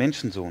mir,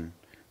 Menschensohn,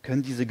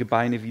 können diese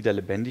Gebeine wieder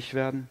lebendig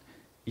werden?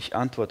 Ich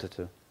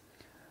antwortete,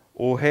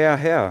 O Herr,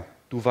 Herr,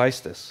 du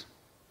weißt es.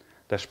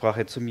 Da sprach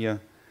er zu mir,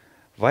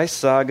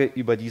 Weissage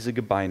über diese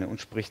Gebeine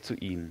und sprich zu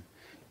ihnen.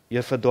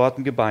 Ihr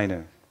verdorrten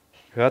Gebeine,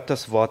 hört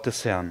das Wort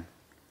des Herrn.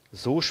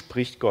 So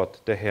spricht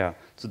Gott, der Herr,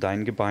 zu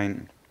deinen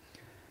Gebeinen.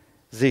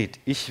 Seht,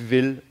 ich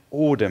will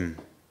Odem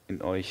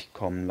in euch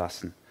kommen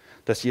lassen,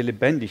 dass ihr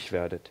lebendig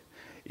werdet.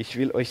 Ich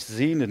will euch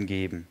Sehnen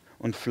geben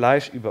und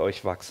Fleisch über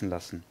euch wachsen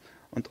lassen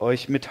und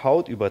euch mit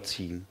Haut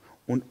überziehen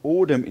und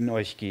Odem in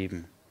euch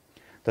geben,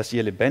 dass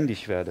ihr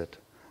lebendig werdet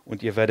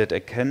und ihr werdet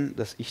erkennen,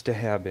 dass ich der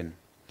Herr bin.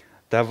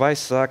 Da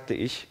weissagte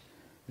ich,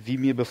 wie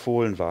mir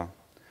befohlen war.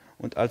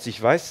 Und als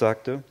ich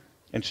weissagte,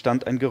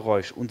 entstand ein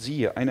Geräusch und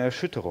siehe, eine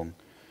Erschütterung.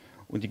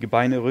 Und die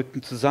Gebeine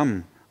rückten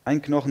zusammen,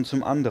 ein Knochen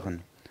zum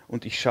anderen.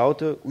 Und ich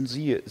schaute und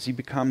siehe, sie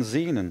bekamen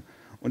Sehnen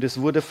und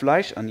es wurde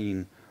Fleisch an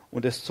ihnen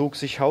und es zog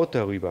sich Haut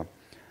darüber.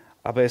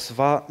 Aber es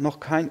war noch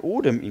kein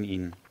Odem in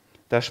ihnen.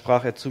 Da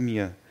sprach er zu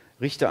mir,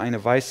 richte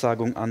eine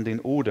Weissagung an den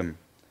Odem.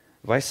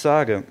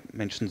 Weissage,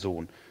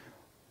 Menschensohn,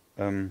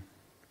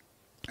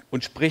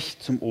 und sprich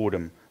zum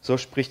Odem, so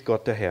spricht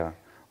Gott der Herr.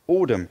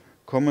 Odem,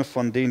 komme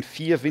von den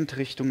 4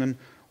 Windrichtungen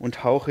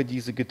und hauche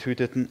diese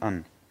Getöteten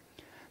an,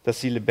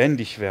 dass sie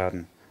lebendig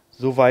werden.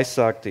 So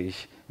weissagte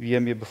ich, wie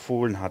er mir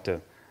befohlen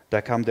hatte.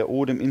 Da kam der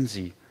Odem in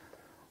sie,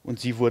 und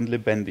sie wurden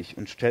lebendig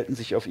und stellten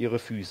sich auf ihre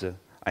Füße,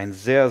 ein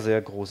sehr,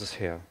 sehr großes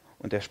Heer.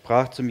 Und er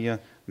sprach zu mir,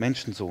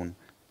 Menschensohn,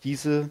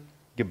 diese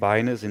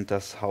Gebeine sind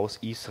das Haus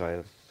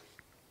Israel.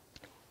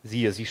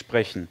 Siehe, sie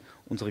sprechen,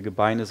 unsere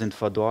Gebeine sind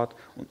verdorrt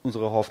und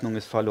unsere Hoffnung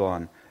ist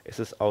verloren. Es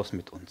ist aus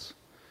mit uns.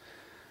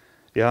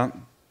 Ja,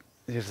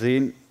 wir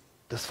sehen,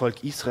 das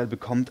Volk Israel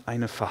bekommt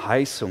eine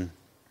Verheißung.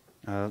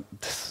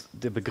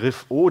 Der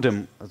Begriff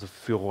Odem, also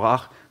für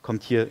Ruach,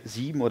 kommt hier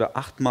 7 oder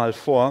 8 Mal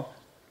vor,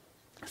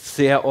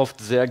 sehr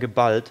oft, sehr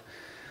geballt.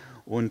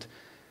 Und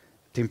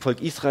dem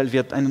Volk Israel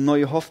wird eine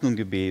neue Hoffnung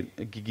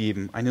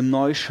gegeben, eine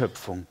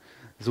Neuschöpfung,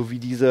 so wie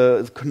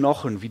diese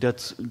Knochen wieder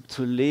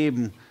zu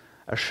Leben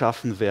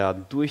erschaffen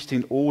werden durch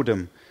den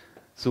Odem,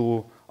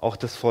 so auch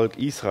das Volk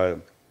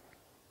Israel.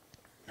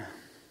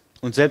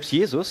 Und selbst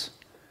Jesus,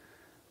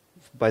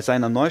 bei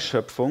seiner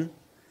Neuschöpfung,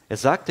 er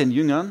sagt den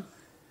Jüngern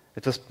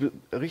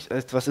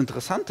etwas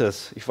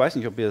Interessantes. Ich weiß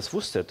nicht, ob ihr das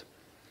wusstet.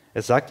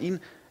 Er sagt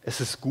ihnen, es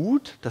ist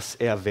gut, dass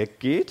er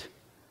weggeht,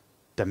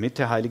 damit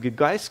der Heilige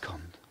Geist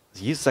kommt.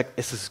 Also Jesus sagt,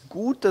 es ist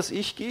gut, dass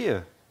ich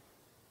gehe,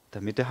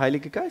 damit der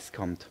Heilige Geist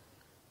kommt.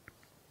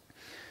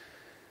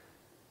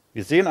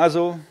 Wir sehen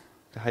also,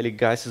 der Heilige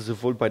Geist ist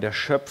sowohl bei der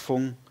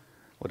Schöpfung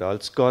oder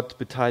als Gott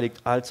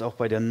beteiligt, als auch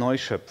bei der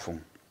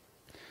Neuschöpfung.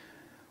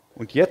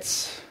 Und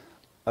jetzt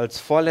als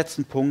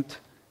vorletzten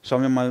Punkt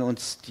schauen wir mal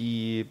uns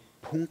die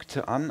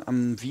Punkte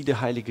an, wie der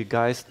Heilige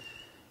Geist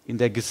in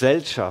der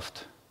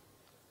Gesellschaft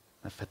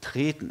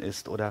vertreten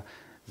ist oder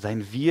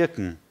sein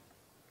Wirken.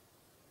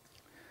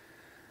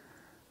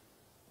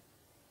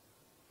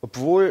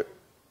 Obwohl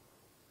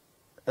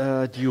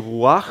die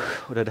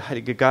Ruach oder der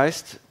Heilige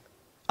Geist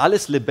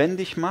alles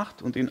lebendig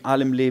macht und in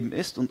allem Leben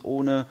ist und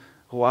ohne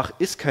Ruach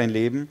ist kein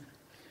Leben,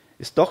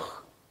 ist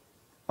doch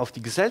auf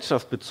die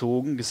Gesellschaft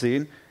bezogen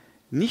gesehen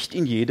nicht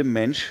in jedem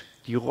Mensch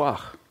die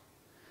Ruach.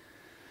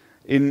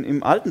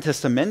 Im Alten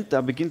Testament,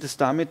 da beginnt es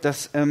damit,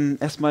 dass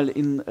erstmal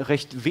in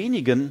recht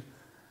wenigen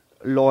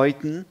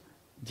Leuten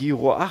die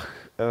Ruach,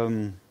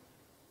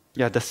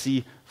 dass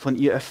sie von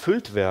ihr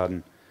erfüllt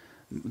werden.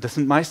 Das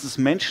sind meistens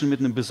Menschen mit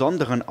einem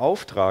besonderen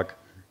Auftrag.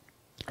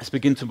 Es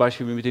beginnt zum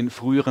Beispiel mit den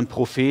früheren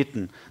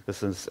Propheten.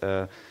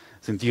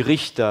 Sind die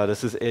Richter,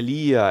 das ist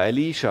Elia,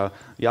 Elisha.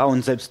 Ja,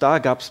 und selbst da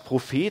gab es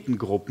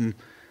Prophetengruppen.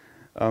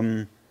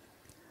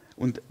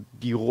 Und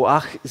die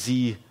Ruach,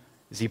 sie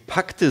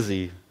packte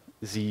sie.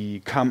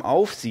 Sie kam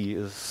auf sie.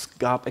 Es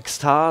gab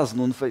Ekstasen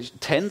und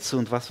Tänze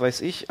und was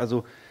weiß ich.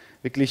 Also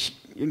wirklich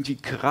irgendwie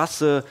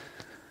krasse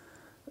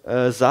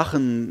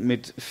Sachen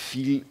mit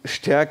viel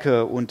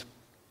Stärke und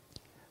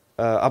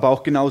aber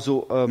auch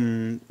genauso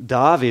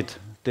David,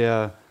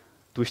 der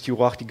durch die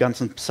Ruach die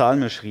ganzen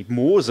Psalmen schrieb.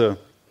 Mose,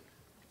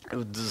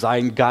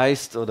 sein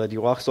Geist oder die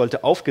Ruach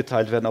sollte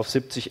aufgeteilt werden auf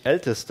 70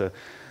 Älteste.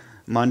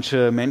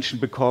 Manche Menschen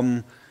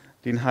bekommen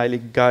den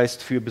Heiligen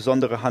Geist für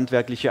besondere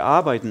handwerkliche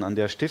Arbeiten an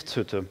der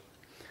Stiftshütte.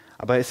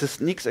 Aber es ist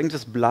nichts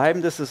irgendwas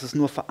Bleibendes, es ist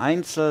nur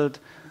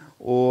vereinzelt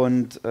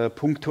und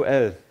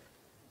punktuell.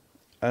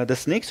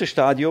 Das nächste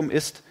Stadium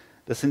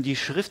das sind die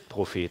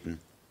Schriftpropheten.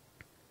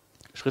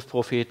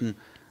 Schriftpropheten,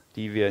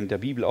 die wir in der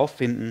Bibel auch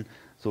finden,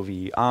 so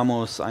wie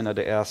Amos, einer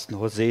der ersten,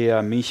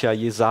 Hosea, Micha,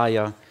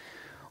 Jesaja.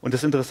 Und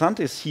das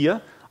Interessante ist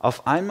hier,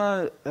 auf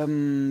einmal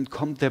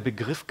kommt der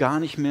Begriff gar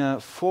nicht mehr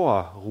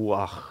vor,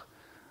 Ruach.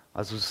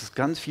 Also es ist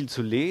ganz viel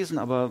zu lesen,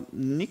 aber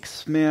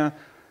nichts mehr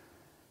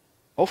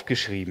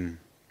aufgeschrieben.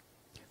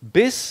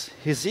 Bis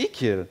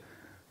Hesekiel,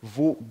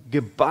 wo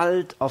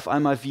geballt auf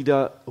einmal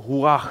wieder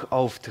Ruach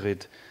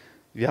auftritt.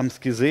 Wir haben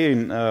es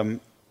gesehen,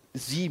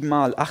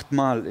 7-mal,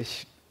 8-mal,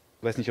 ich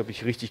weiß nicht, ob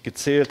ich richtig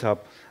gezählt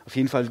habe, auf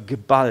jeden Fall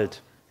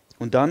geballt.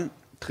 Und dann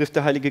trifft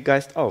der Heilige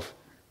Geist auf.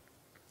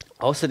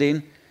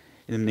 Außerdem,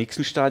 in dem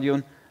nächsten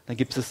Stadion, dann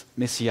gibt es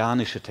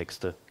messianische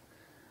Texte.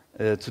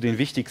 Zu den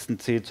wichtigsten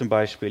zählt zum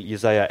Beispiel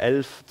Jesaja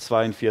 11,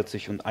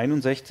 42 und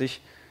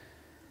 61,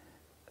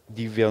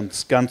 die wir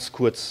uns ganz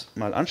kurz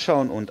mal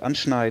anschauen und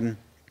anschneiden.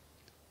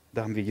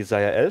 Da haben wir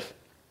Jesaja 11.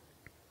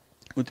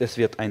 Und es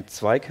wird ein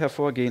Zweig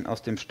hervorgehen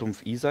aus dem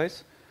Stumpf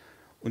Isais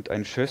und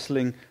ein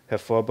Schössling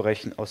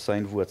hervorbrechen aus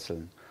seinen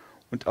Wurzeln.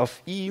 Und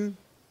auf ihm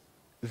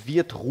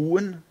wird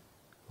ruhen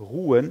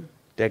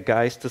der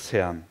Geist des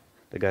Herrn,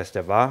 der Geist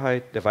der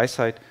Wahrheit, der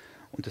Weisheit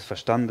und des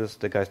Verstandes,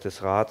 der Geist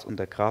des Rats und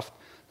der Kraft,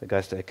 der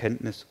Geist der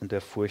Erkenntnis und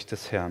der Furcht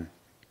des Herrn.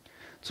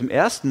 Zum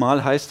ersten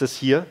Mal heißt es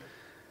hier,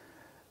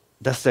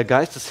 dass der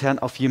Geist des Herrn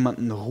auf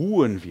jemanden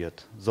ruhen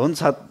wird.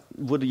 Sonst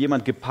wurde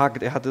jemand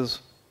gepackt, er hatte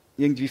es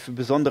irgendwie für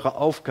besondere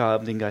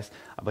Aufgaben, den Geist.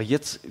 Aber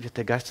jetzt wird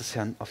der Geist des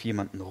Herrn auf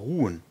jemanden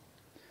ruhen.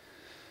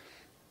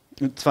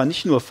 Und zwar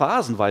nicht nur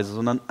phasenweise,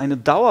 sondern eine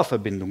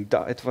Dauerverbindung,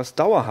 etwas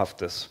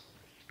Dauerhaftes.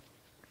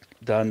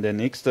 Dann der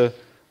nächste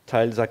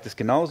Teil sagt es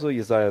genauso,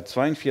 Jesaja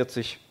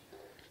 42,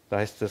 da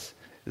heißt es,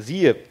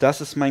 siehe,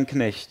 das ist mein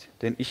Knecht,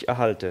 den ich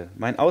erhalte,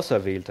 mein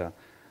Auserwählter,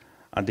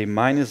 an dem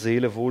meine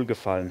Seele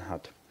wohlgefallen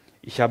hat.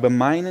 Ich habe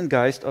meinen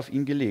Geist auf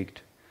ihn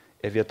gelegt.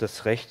 Er wird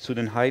das Recht zu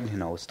den Heiden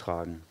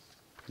hinaustragen.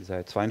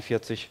 Jesaja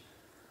 42.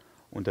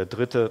 Und der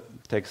dritte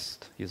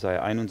Text,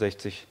 Jesaja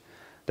 61.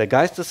 Der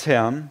Geist des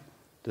Herrn,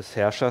 des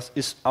Herrschers,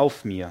 ist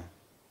auf mir,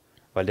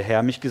 weil der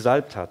Herr mich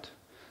gesalbt hat,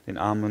 den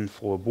Armen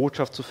frohe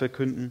Botschaft zu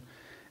verkünden.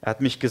 Er hat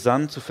mich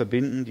gesandt, zu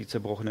verbinden, die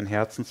zerbrochenen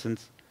Herzens sind,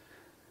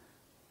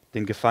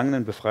 den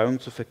Gefangenen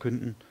Befreiung zu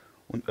verkünden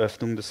und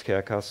Öffnung des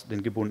Kerkers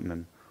den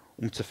Gebundenen,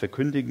 um zu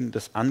verkündigen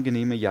das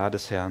angenehme Jahr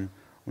des Herrn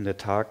und der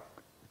Tag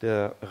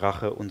der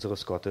Rache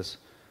unseres Gottes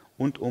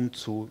und um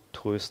zu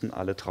trösten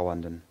alle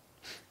Trauernden.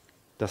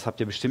 Das habt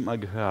ihr bestimmt mal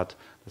gehört.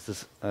 Das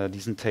ist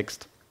diesen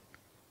Text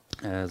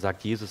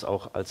sagt Jesus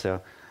auch, als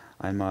er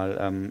einmal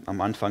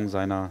am Anfang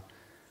seiner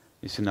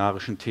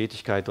missionarischen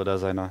Tätigkeit oder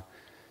seiner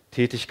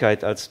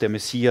Tätigkeit als der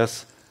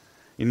Messias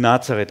in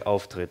Nazareth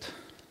auftritt.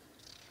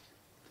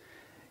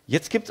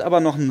 Jetzt gibt es aber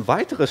noch ein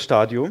weiteres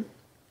Stadium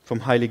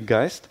vom Heiligen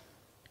Geist,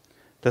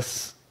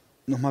 das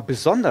nochmal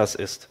besonders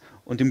ist.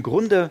 Und im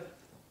Grunde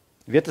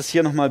wird es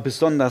hier nochmal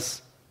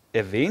besonders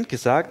erwähnt,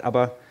 gesagt,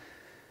 aber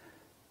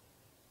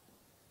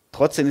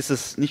trotzdem ist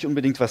es nicht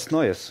unbedingt was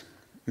Neues.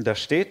 Und da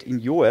steht in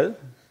Joel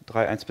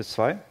 3,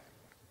 1-2,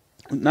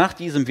 und nach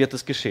diesem wird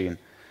es geschehen,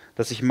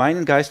 dass ich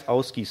meinen Geist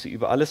ausgieße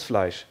über alles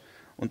Fleisch,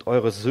 und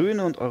eure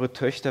Söhne und eure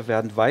Töchter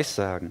werden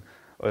Weissagen,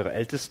 eure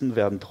Ältesten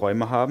werden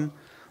Träume haben,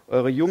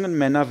 eure jungen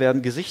Männer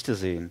werden Gesichter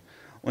sehen,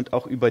 und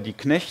auch über die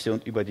Knechte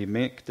und über die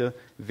Mägde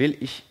will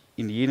ich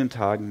in jenen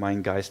Tagen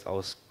meinen Geist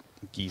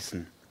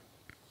ausgießen.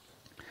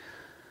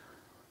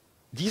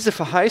 Diese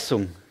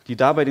Verheißung, die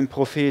da bei dem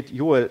Prophet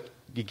Joel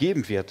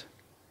gegeben wird,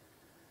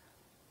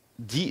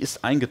 die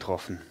ist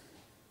eingetroffen.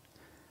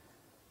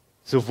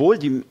 Sowohl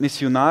die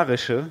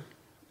missionarische,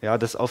 ja,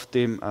 das auf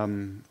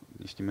dem,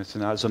 nicht die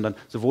missionarische, sondern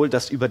sowohl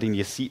das über den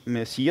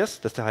Messias,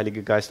 dass der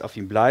Heilige Geist auf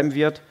ihm bleiben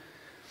wird.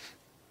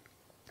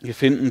 Wir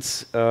finden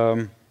es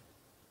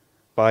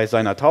bei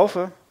seiner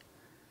Taufe,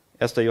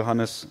 1.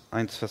 Johannes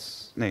 1,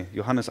 Vers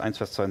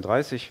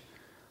 32.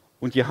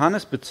 Und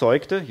Johannes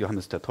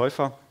der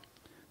Täufer,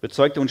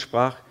 bezeugte und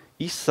sprach,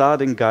 Ich sah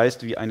den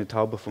Geist wie eine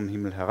Taube vom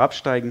Himmel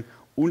herabsteigen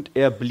und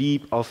er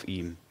blieb auf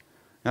ihm.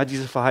 Ja,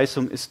 diese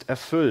Verheißung ist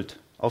erfüllt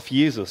auf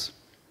Jesus.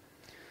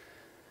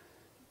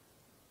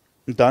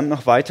 Und dann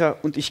noch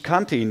weiter, und ich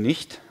kannte ihn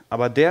nicht,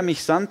 aber der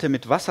mich sandte,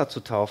 mit Wasser zu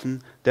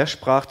taufen, der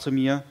sprach zu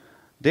mir,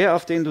 der,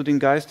 auf den du den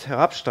Geist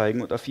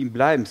herabsteigen und auf ihm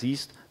bleiben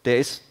siehst, der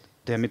ist,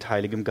 der mit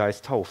Heiligem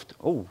Geist tauft.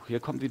 Oh, hier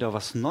kommt wieder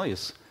was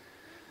Neues.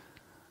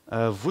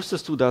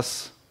 Wusstest du,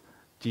 dass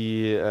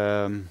die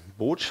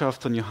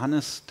Botschaft von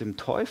Johannes dem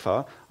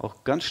Täufer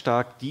auch ganz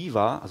stark die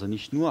war, also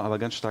nicht nur, aber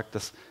ganz stark,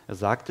 dass er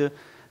sagte,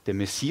 der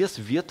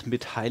Messias wird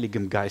mit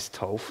Heiligem Geist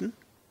taufen?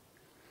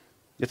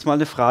 Jetzt mal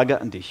eine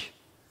Frage an dich.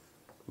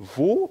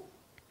 Wo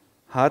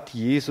hat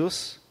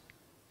Jesus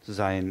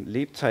seine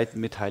Lebzeit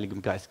mit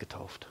Heiligem Geist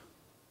getauft?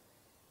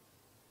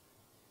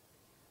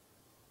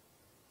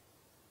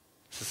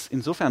 Es ist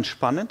insofern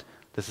spannend,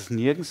 dass es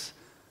nirgends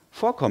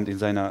vorkommt in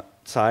seiner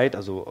Zeit,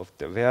 also auf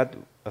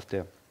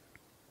der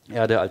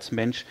Erde als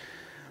Mensch.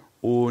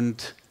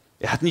 Und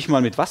er hat nicht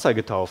mal mit Wasser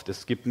getauft.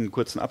 Es gibt einen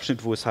kurzen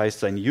Abschnitt, wo es heißt,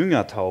 seine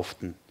Jünger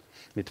tauften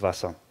mit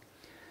Wasser.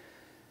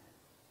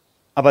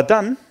 Aber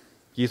dann,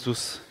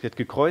 Jesus wird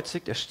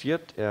gekreuzigt, er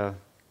stirbt, er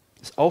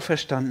ist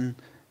auferstanden,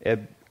 er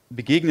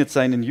begegnet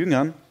seinen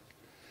Jüngern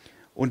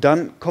und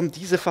dann kommt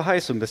diese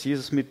Verheißung, dass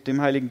Jesus mit dem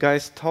Heiligen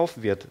Geist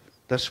taufen wird.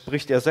 Das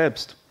spricht er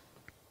selbst.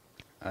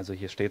 Also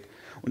hier steht,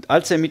 und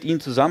als er mit ihnen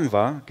zusammen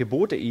war,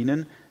 gebot er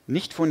ihnen,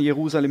 nicht von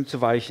Jerusalem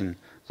zu weichen,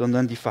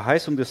 sondern die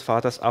Verheißung des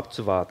Vaters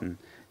abzuwarten,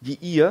 die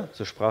ihr,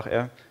 so sprach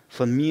er,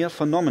 von mir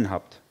vernommen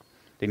habt.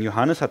 Denn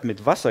Johannes hat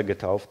mit Wasser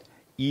getauft,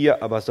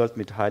 ihr aber sollt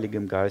mit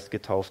Heiligem Geist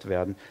getauft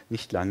werden,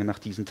 nicht lange nach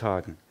diesen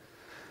Tagen.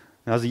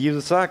 Also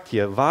Jesus sagt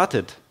hier,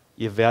 wartet,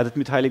 ihr werdet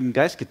mit Heiligem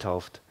Geist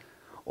getauft.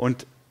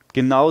 Und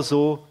genau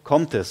so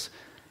kommt es.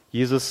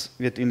 Jesus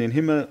wird in den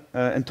Himmel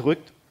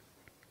entrückt.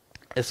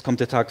 Es kommt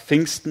der Tag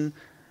Pfingsten.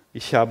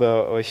 Ich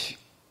habe euch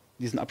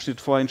diesen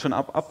Abschnitt vorhin schon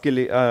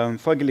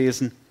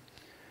vorgelesen.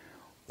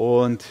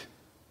 Und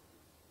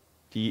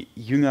die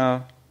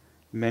Jünger,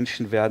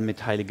 Menschen werden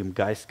mit Heiligem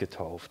Geist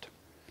getauft.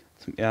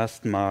 Zum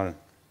ersten Mal.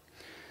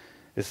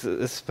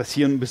 Es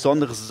passieren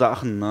besondere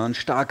Sachen, ne? Ein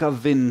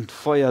starker Wind,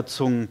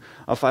 Feuerzungen.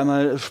 Auf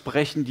einmal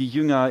sprechen die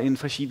Jünger in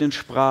verschiedenen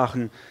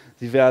Sprachen.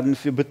 Sie werden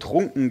für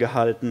betrunken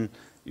gehalten.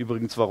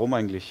 Übrigens, warum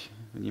eigentlich?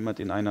 Wenn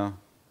jemand in einer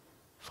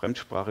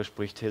Fremdsprache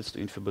spricht, hältst du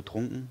ihn für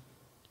betrunken?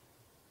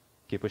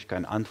 Ich gebe euch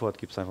keine Antwort,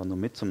 gebe es einfach nur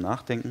mit zum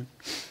Nachdenken.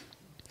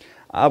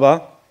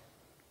 Aber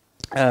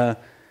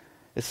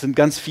es sind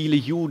ganz viele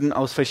Juden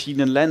aus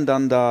verschiedenen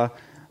Ländern da,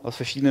 aus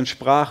verschiedenen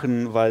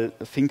Sprachen, weil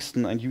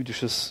Pfingsten ein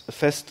jüdisches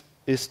Fest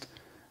ist.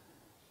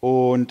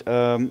 Und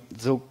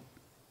so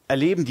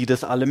erleben die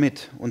das alle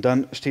mit. Und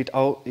dann steht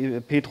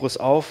Petrus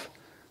auf,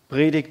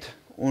 predigt,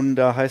 und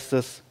da heißt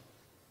es,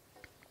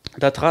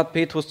 da trat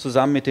Petrus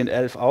zusammen mit den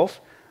 11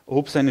 auf,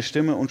 erhob seine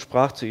Stimme und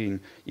sprach zu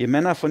ihnen, ihr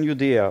Männer von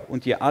Judäa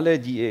und ihr alle,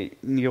 die ihr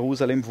in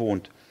Jerusalem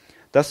wohnt,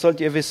 das sollt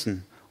ihr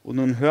wissen, und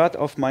nun hört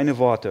auf meine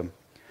Worte.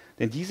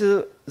 Denn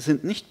diese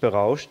sind nicht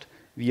berauscht,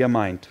 wie ihr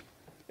meint.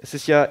 Es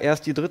ist ja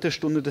erst die 3.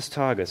 Stunde des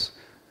Tages,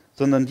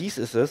 sondern dies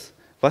ist es,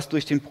 was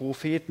durch den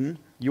Propheten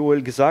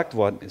Joel gesagt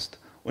worden ist.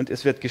 Und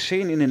es wird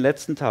geschehen in den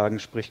letzten Tagen,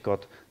 spricht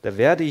Gott, da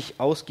werde ich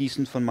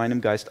ausgießen von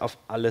meinem Geist auf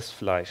alles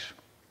Fleisch.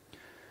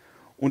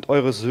 Und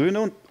eure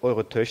Söhne und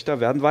eure Töchter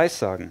werden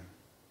Weissagen.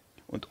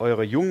 Und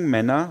eure jungen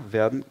Männer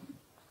werden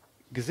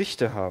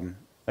Gesichter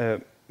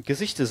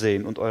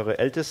sehen, und eure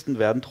Ältesten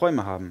werden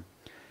Träume haben.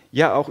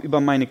 Ja, auch über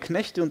meine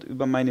Knechte und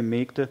über meine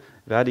Mägde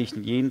werde ich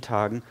in jenen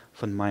Tagen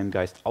von meinem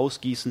Geist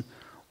ausgießen,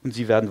 und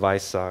sie werden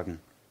Weissagen.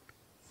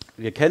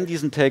 Wir kennen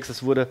diesen Text,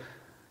 es wurde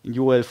in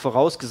Joel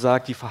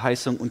vorausgesagt, die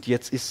Verheißung, und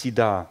jetzt ist sie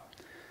da.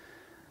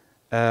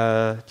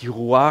 Die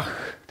Ruach,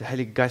 der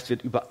Heilige Geist,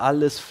 wird über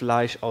alles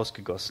Fleisch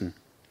ausgegossen.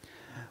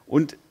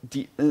 Und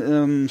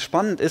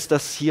spannend ist,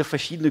 dass hier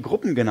verschiedene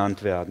Gruppen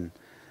genannt werden.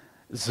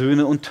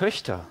 Söhne und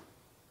Töchter.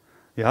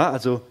 Ja,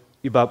 also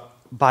über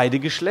beide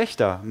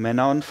Geschlechter,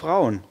 Männer und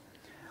Frauen.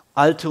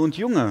 Alte und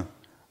Junge.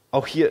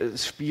 Auch hier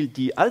spielt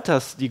die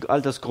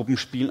Altersgruppen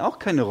spielen auch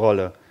keine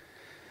Rolle.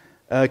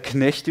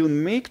 Knechte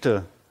und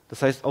Mägde.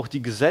 Das heißt, auch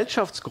die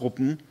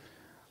Gesellschaftsgruppen,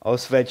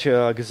 aus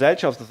welcher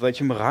Gesellschaft, aus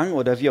welchem Rang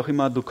oder wie auch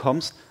immer du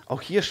kommst,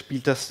 auch hier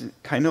spielt das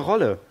keine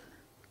Rolle.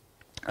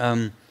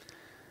 Ein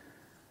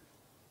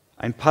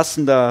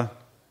passender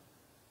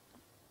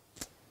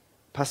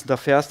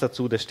Vers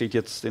dazu, der steht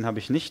jetzt, den habe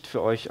ich nicht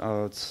für euch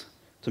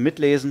zum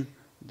Mitlesen,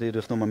 ihr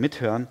dürft nochmal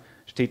mithören,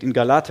 steht in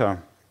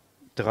Galater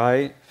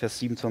 3, Vers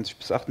 27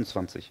 bis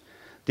 28.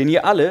 Denn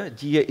ihr alle,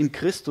 die ihr in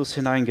Christus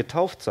hinein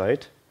getauft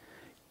seid,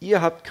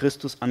 ihr habt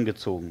Christus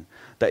angezogen.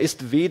 Da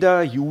ist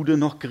weder Jude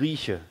noch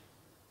Grieche.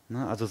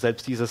 Also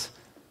selbst es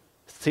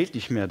zählt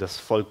nicht mehr, das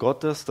Volk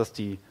Gottes, das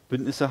die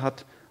Bündnisse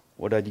hat,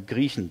 oder die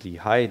Griechen,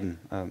 die Heiden.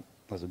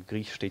 Also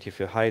Griech steht hier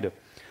für Heide.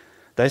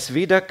 Da ist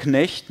weder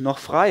Knecht noch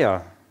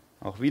Freier.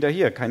 Auch wieder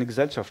hier, keine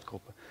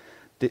Gesellschaftsgruppe.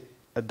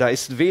 Da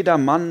ist weder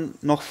Mann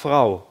noch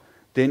Frau,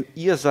 denn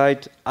ihr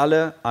seid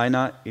alle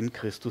einer in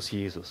Christus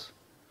Jesus.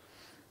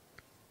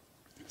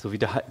 So wie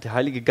der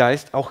Heilige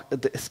Geist,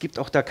 es gibt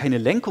auch da keine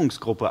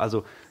Lenkungsgruppe,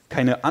 also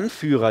keine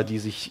Anführer, die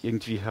sich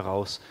irgendwie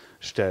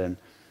herausstellen.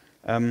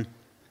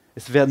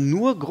 Es werden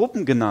nur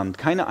Gruppen genannt,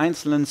 keine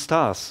einzelnen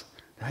Stars.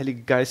 Der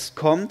Heilige Geist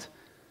kommt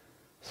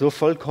so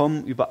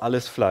vollkommen über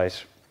alles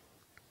Fleisch.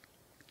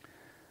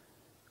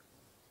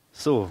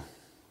 So,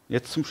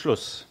 jetzt zum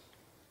Schluss.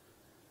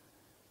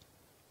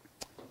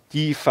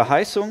 Die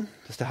Verheißung,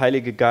 dass der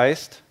Heilige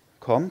Geist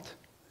kommt,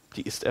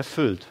 die ist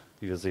erfüllt,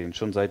 wie wir sehen,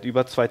 schon seit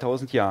über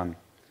 2000 Jahren.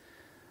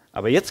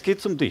 Aber jetzt geht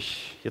es um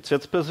dich, jetzt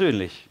wird es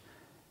persönlich.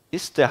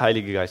 Ist der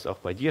Heilige Geist auch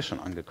bei dir schon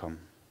angekommen?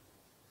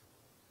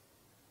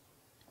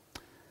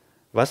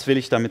 Was will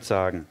ich damit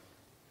sagen?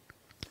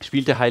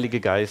 Spielt der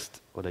Heilige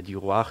Geist oder die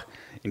Ruach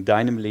in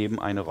deinem Leben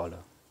eine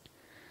Rolle?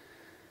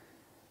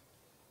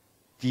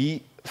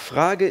 Die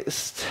Frage,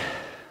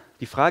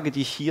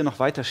 die ich hier noch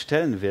weiter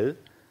stellen will,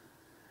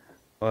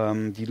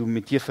 die du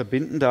mit dir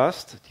verbinden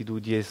darfst, die du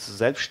dir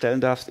selbst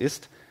stellen darfst,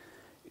 ist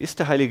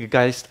der Heilige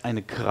Geist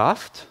eine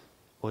Kraft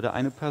oder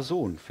eine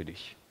Person für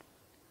dich?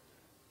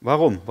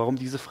 Warum? Warum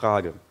diese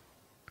Frage?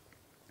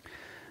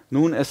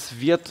 Nun,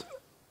 es wird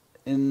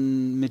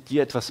mit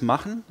dir etwas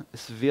machen.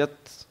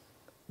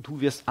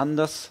 Du wirst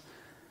anders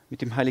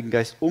mit dem Heiligen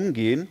Geist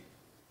umgehen,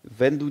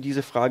 wenn du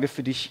diese Frage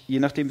für dich, je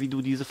nachdem, wie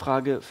du diese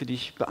Frage für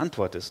dich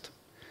beantwortest.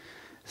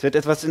 Es wird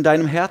etwas in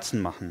deinem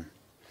Herzen machen.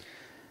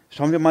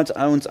 Schauen wir mal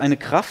uns eine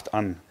Kraft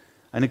an.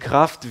 Eine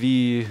Kraft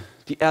wie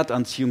die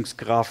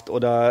Erdanziehungskraft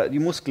oder die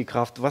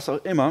Muskelkraft, was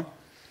auch immer.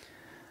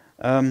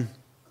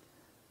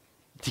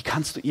 Die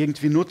kannst du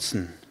irgendwie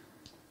nutzen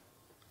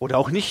oder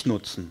auch nicht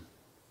nutzen.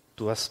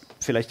 Du hast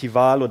vielleicht die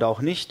Wahl oder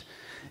auch nicht.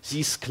 Sie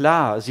ist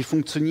klar, sie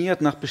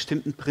funktioniert nach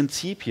bestimmten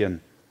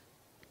Prinzipien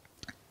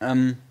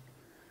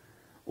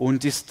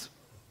und ist,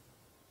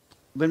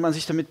 wenn man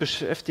sich damit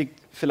beschäftigt,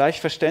 vielleicht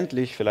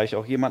verständlich, vielleicht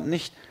auch jemand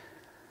nicht.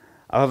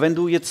 Aber wenn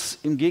du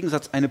jetzt im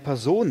Gegensatz eine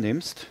Person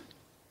nimmst,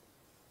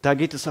 da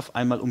geht es auf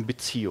einmal um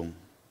Beziehung.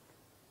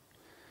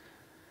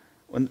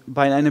 Und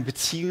bei einer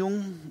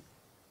Beziehung,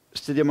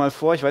 stell dir mal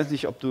vor, ich weiß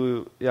nicht,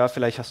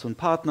 vielleicht hast du einen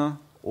Partner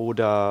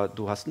oder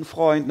du hast einen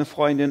Freund, eine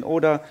Freundin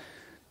oder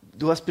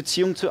du hast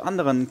Beziehungen zu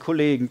anderen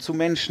Kollegen, zu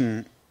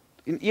Menschen.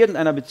 In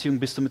irgendeiner Beziehung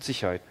bist du mit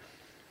Sicherheit.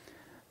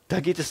 Da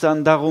geht es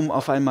dann darum,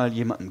 auf einmal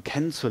jemanden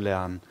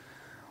kennenzulernen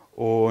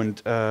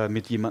und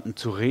mit jemandem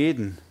zu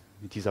reden,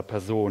 mit dieser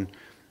Person.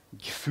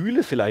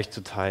 Gefühle vielleicht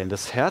zu teilen,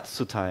 das Herz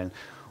zu teilen.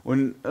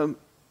 Und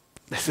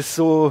es ist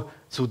so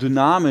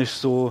dynamisch,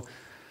 so.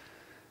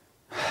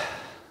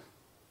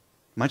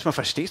 Manchmal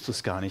verstehst du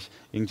es gar nicht.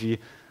 Irgendwie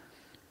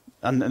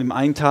an dem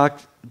einen Tag,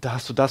 da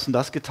hast du das und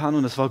das getan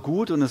und es war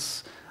gut und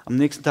am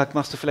nächsten Tag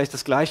machst du vielleicht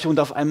das Gleiche und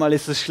auf einmal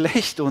ist es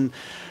schlecht und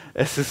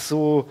es ist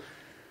so,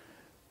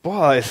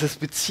 es ist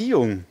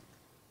Beziehung.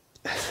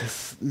 Es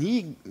ist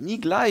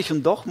nie gleich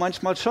und doch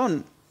manchmal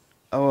schon.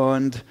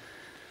 Und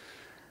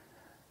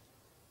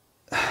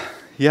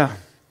ja,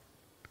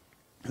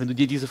 wenn du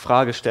dir diese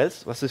Frage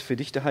stellst, was ist für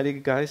dich der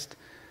Heilige Geist,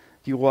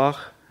 die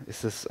Ruach,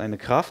 ist es eine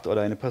Kraft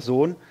oder eine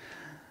Person,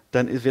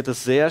 dann wird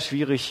es sehr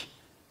schwierig,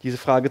 diese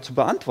Frage zu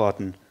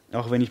beantworten,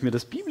 auch wenn ich mir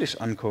das biblisch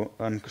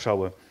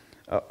anschaue.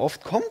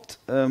 Oft kommt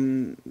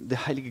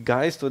der Heilige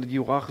Geist oder die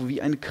Ruach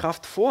wie eine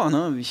Kraft vor.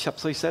 Ne? Ich habe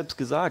es euch selbst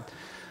gesagt,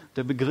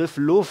 der Begriff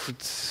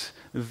Luft,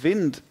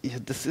 Wind,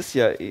 das ist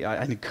ja eher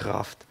eine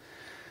Kraft.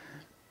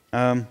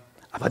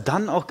 Aber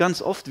dann auch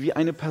ganz oft wie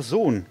eine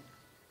Person.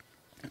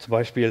 Zum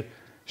Beispiel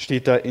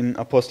steht da in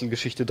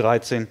Apostelgeschichte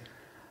 13,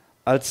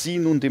 als sie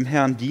nun dem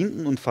Herrn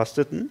dienten und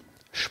fasteten,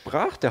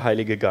 sprach der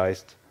Heilige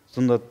Geist,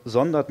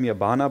 sondert mir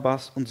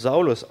Barnabas und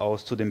Saulus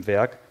aus zu dem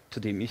Werk, zu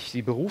dem ich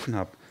sie berufen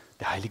habe.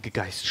 Der Heilige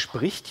Geist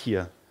spricht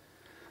hier.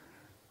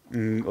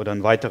 Oder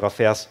ein weiterer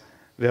Vers,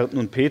 während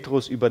nun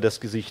Petrus über das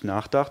Gesicht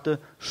nachdachte,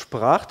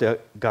 sprach der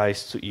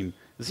Geist zu ihm,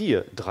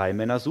 siehe, 3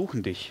 Männer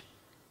suchen dich.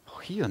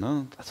 Auch hier,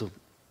 ne? Also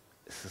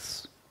es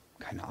ist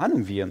keine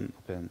Ahnung,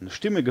 ob er eine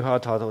Stimme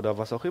gehört hat oder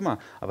was auch immer,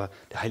 aber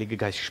der Heilige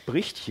Geist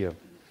spricht hier.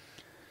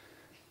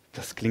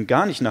 Das klingt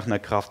gar nicht nach einer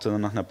Kraft,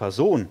 sondern nach einer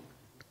Person.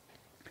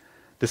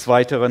 Des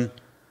Weiteren,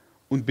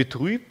 und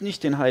betrübt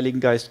nicht den Heiligen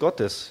Geist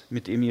Gottes,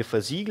 mit dem ihr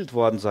versiegelt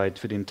worden seid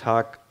für den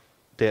Tag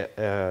der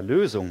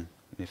Erlösung,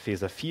 in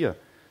Epheser 4.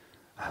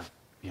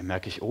 Hier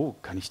merke ich,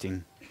 kann ich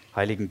den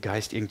Heiligen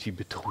Geist irgendwie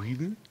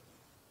betrüben?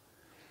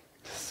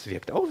 Das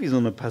wirkt auch wie so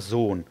eine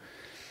Person.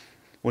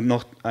 Und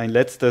noch ein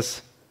letzter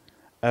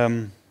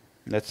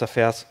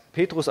Vers.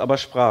 Petrus aber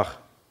sprach,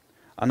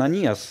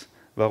 Ananias,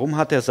 warum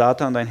hat der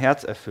Satan dein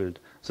Herz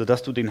erfüllt,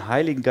 sodass du den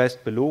Heiligen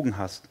Geist belogen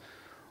hast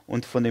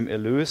und von dem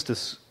Erlös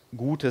des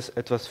Gutes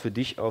etwas für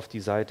dich auf die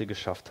Seite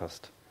geschafft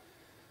hast?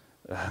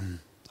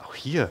 Auch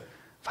hier,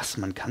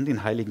 man kann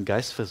den Heiligen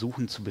Geist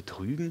versuchen zu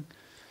betrügen,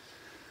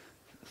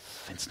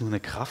 wenn es nur eine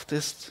Kraft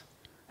ist.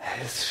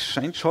 Es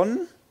scheint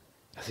schon,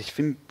 also ich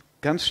finde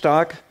ganz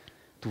stark,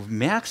 du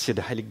merkst ja,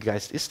 der Heilige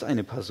Geist ist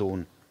eine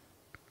Person.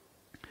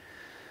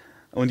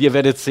 Und ihr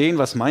werdet sehen,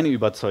 was meine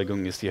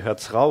Überzeugung ist. Ihr hört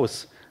es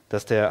raus,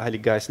 dass der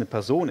Heilige Geist eine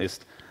Person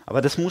ist.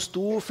 Aber das musst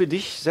du für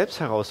dich selbst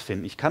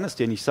herausfinden. Ich kann es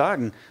dir nicht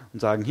sagen und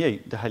sagen, hier,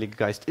 der Heilige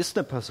Geist ist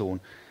eine Person.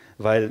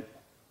 Weil,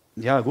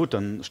 ja gut,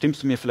 dann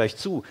stimmst du mir vielleicht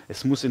zu,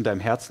 es muss in deinem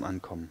Herzen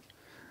ankommen.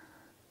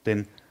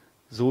 Denn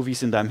so wie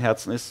es in deinem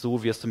Herzen ist,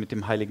 so wirst du mit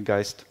dem Heiligen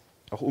Geist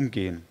auch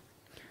umgehen.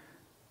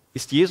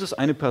 Ist Jesus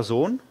eine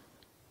Person?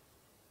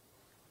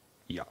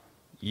 Ja,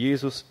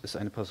 Jesus ist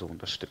eine Person,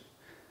 das stimmt.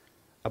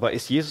 Aber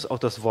ist Jesus auch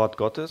das Wort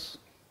Gottes?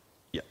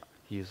 Ja,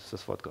 Jesus ist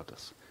das Wort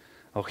Gottes.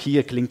 Auch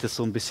hier klingt es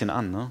so ein bisschen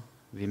an, ne?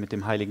 Wie mit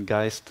dem Heiligen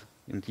Geist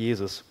und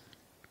Jesus.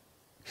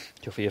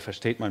 Ich hoffe, ihr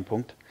versteht meinen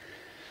Punkt.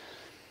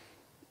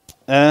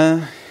 Es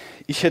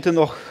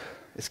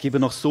gäbe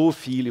noch so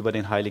viel über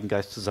den Heiligen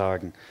Geist zu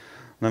sagen.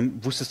 Und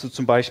dann wusstest du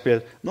zum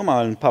Beispiel, nur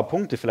mal ein paar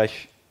Punkte,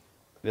 vielleicht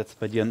wird es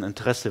bei dir ein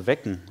Interesse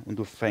wecken und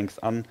du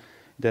fängst an,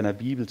 in deiner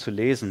Bibel zu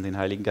lesen, den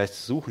Heiligen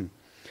Geist zu suchen.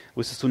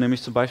 Wusstest du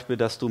nämlich zum Beispiel,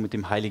 dass du mit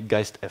dem Heiligen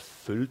Geist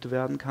erfüllt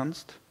werden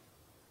kannst?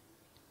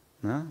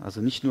 Ne?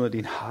 Also nicht nur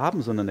den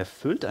haben, sondern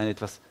erfüllt ein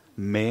etwas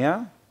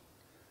mehr.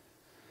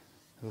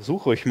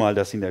 Suche euch mal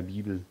das in der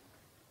Bibel.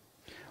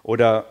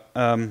 Oder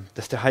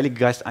dass der Heilige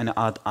Geist eine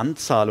Art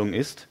Anzahlung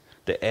ist,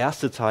 der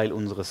erste Teil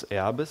unseres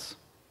Erbes.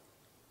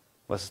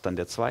 Was ist dann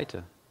der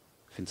zweite?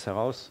 Find's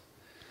heraus.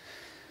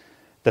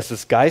 Dass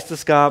es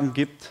Geistesgaben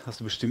gibt, hast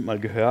du bestimmt mal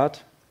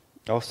gehört,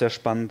 auch sehr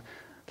spannend.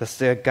 Dass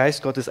der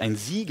Geist Gottes ein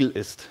Siegel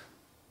ist,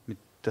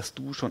 das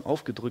du schon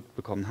aufgedrückt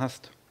bekommen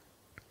hast,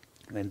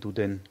 wenn du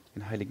denn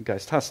den Heiligen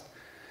Geist hast.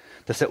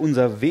 Dass er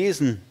unser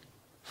Wesen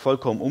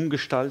vollkommen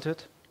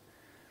umgestaltet.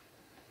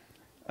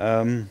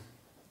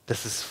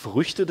 Dass es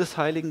Früchte des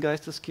Heiligen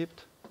Geistes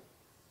gibt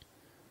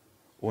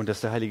und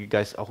dass der Heilige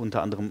Geist auch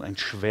unter anderem ein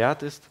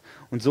Schwert ist.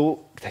 Und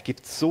so, da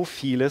gibt es so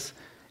vieles.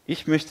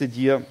 Ich möchte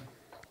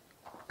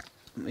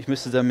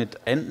damit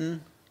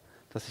enden,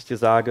 dass ich dir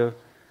sage,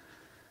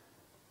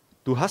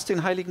 du hast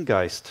den Heiligen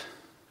Geist.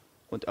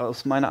 Und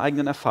aus meiner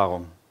eigenen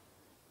Erfahrung,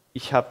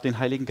 ich habe den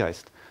Heiligen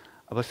Geist.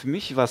 Aber für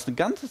mich war es eine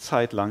ganze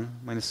Zeit lang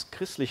meines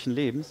christlichen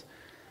Lebens,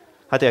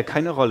 hat er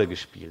keine Rolle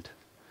gespielt.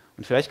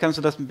 Und vielleicht kannst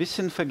du das ein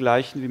bisschen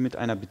vergleichen wie mit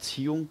einer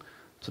Beziehung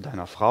zu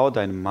deiner Frau,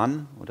 deinem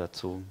Mann oder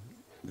zu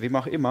wem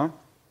auch immer.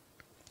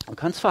 Du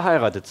kannst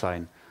verheiratet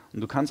sein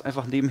und du kannst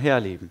einfach nebenher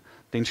leben.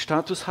 Den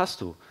Status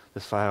hast du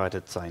des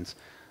Verheiratetseins.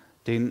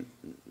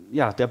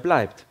 Der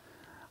bleibt.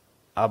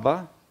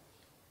 Aber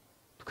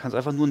du kannst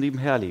einfach nur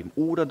nebenher leben.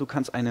 Oder du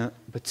kannst eine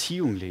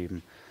Beziehung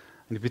leben.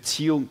 Eine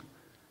Beziehung,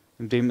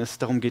 in der es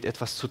darum geht,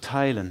 etwas zu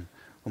teilen,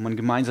 wo man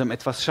gemeinsam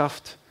etwas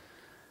schafft.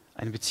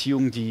 Eine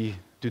Beziehung, die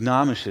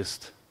dynamisch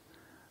ist.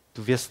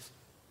 Du wirst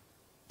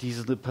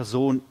diese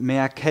Person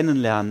mehr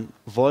kennenlernen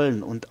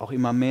wollen und auch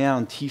immer mehr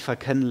und tiefer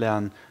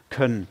kennenlernen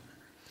können.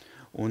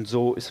 Und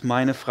so ist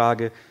meine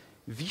Frage,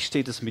 wie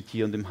steht es mit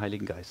dir und dem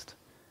Heiligen Geist?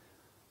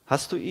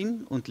 Hast du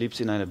ihn und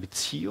lebst in einer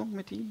Beziehung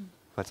mit ihm,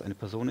 weil es eine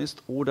Person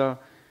ist? Oder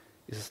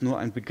ist es nur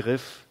ein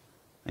Begriff,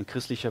 ein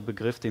christlicher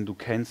Begriff, den du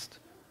kennst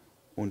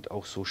und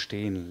auch so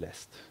stehen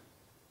lässt?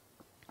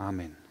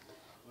 Amen.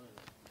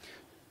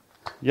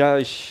 Ja,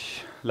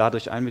 ich lade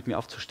euch ein, mit mir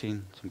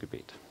aufzustehen zum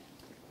Gebet.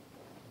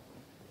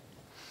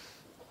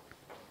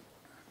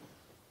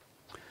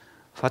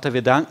 Vater,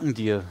 wir danken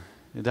dir.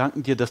 Wir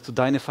danken dir, dass du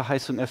deine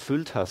Verheißung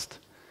erfüllt hast.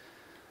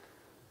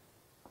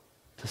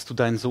 Dass du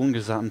deinen Sohn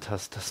gesandt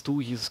hast. Dass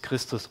du, Jesus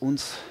Christus,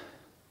 uns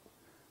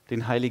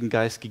den Heiligen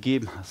Geist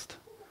gegeben hast.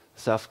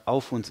 Dass er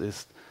auf uns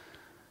ist.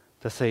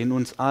 Dass er in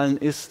uns allen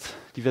ist,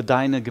 die wir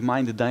deine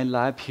Gemeinde, dein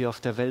Leib hier auf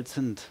der Welt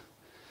sind.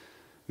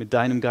 Mit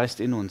deinem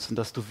Geist in uns. Und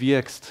dass du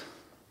wirkst.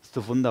 Dass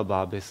du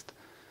wunderbar bist.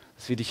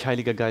 Dass wir dich,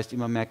 Heiliger Geist,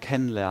 immer mehr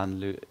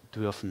kennenlernen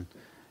dürfen.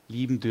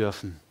 Lieben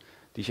dürfen.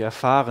 Dich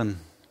erfahren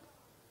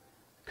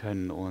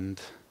können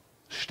und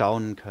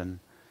staunen können.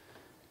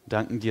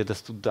 Danken dir,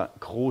 dass du da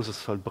Großes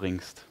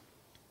vollbringst.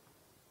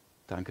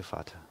 Danke,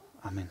 Vater.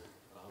 Amen.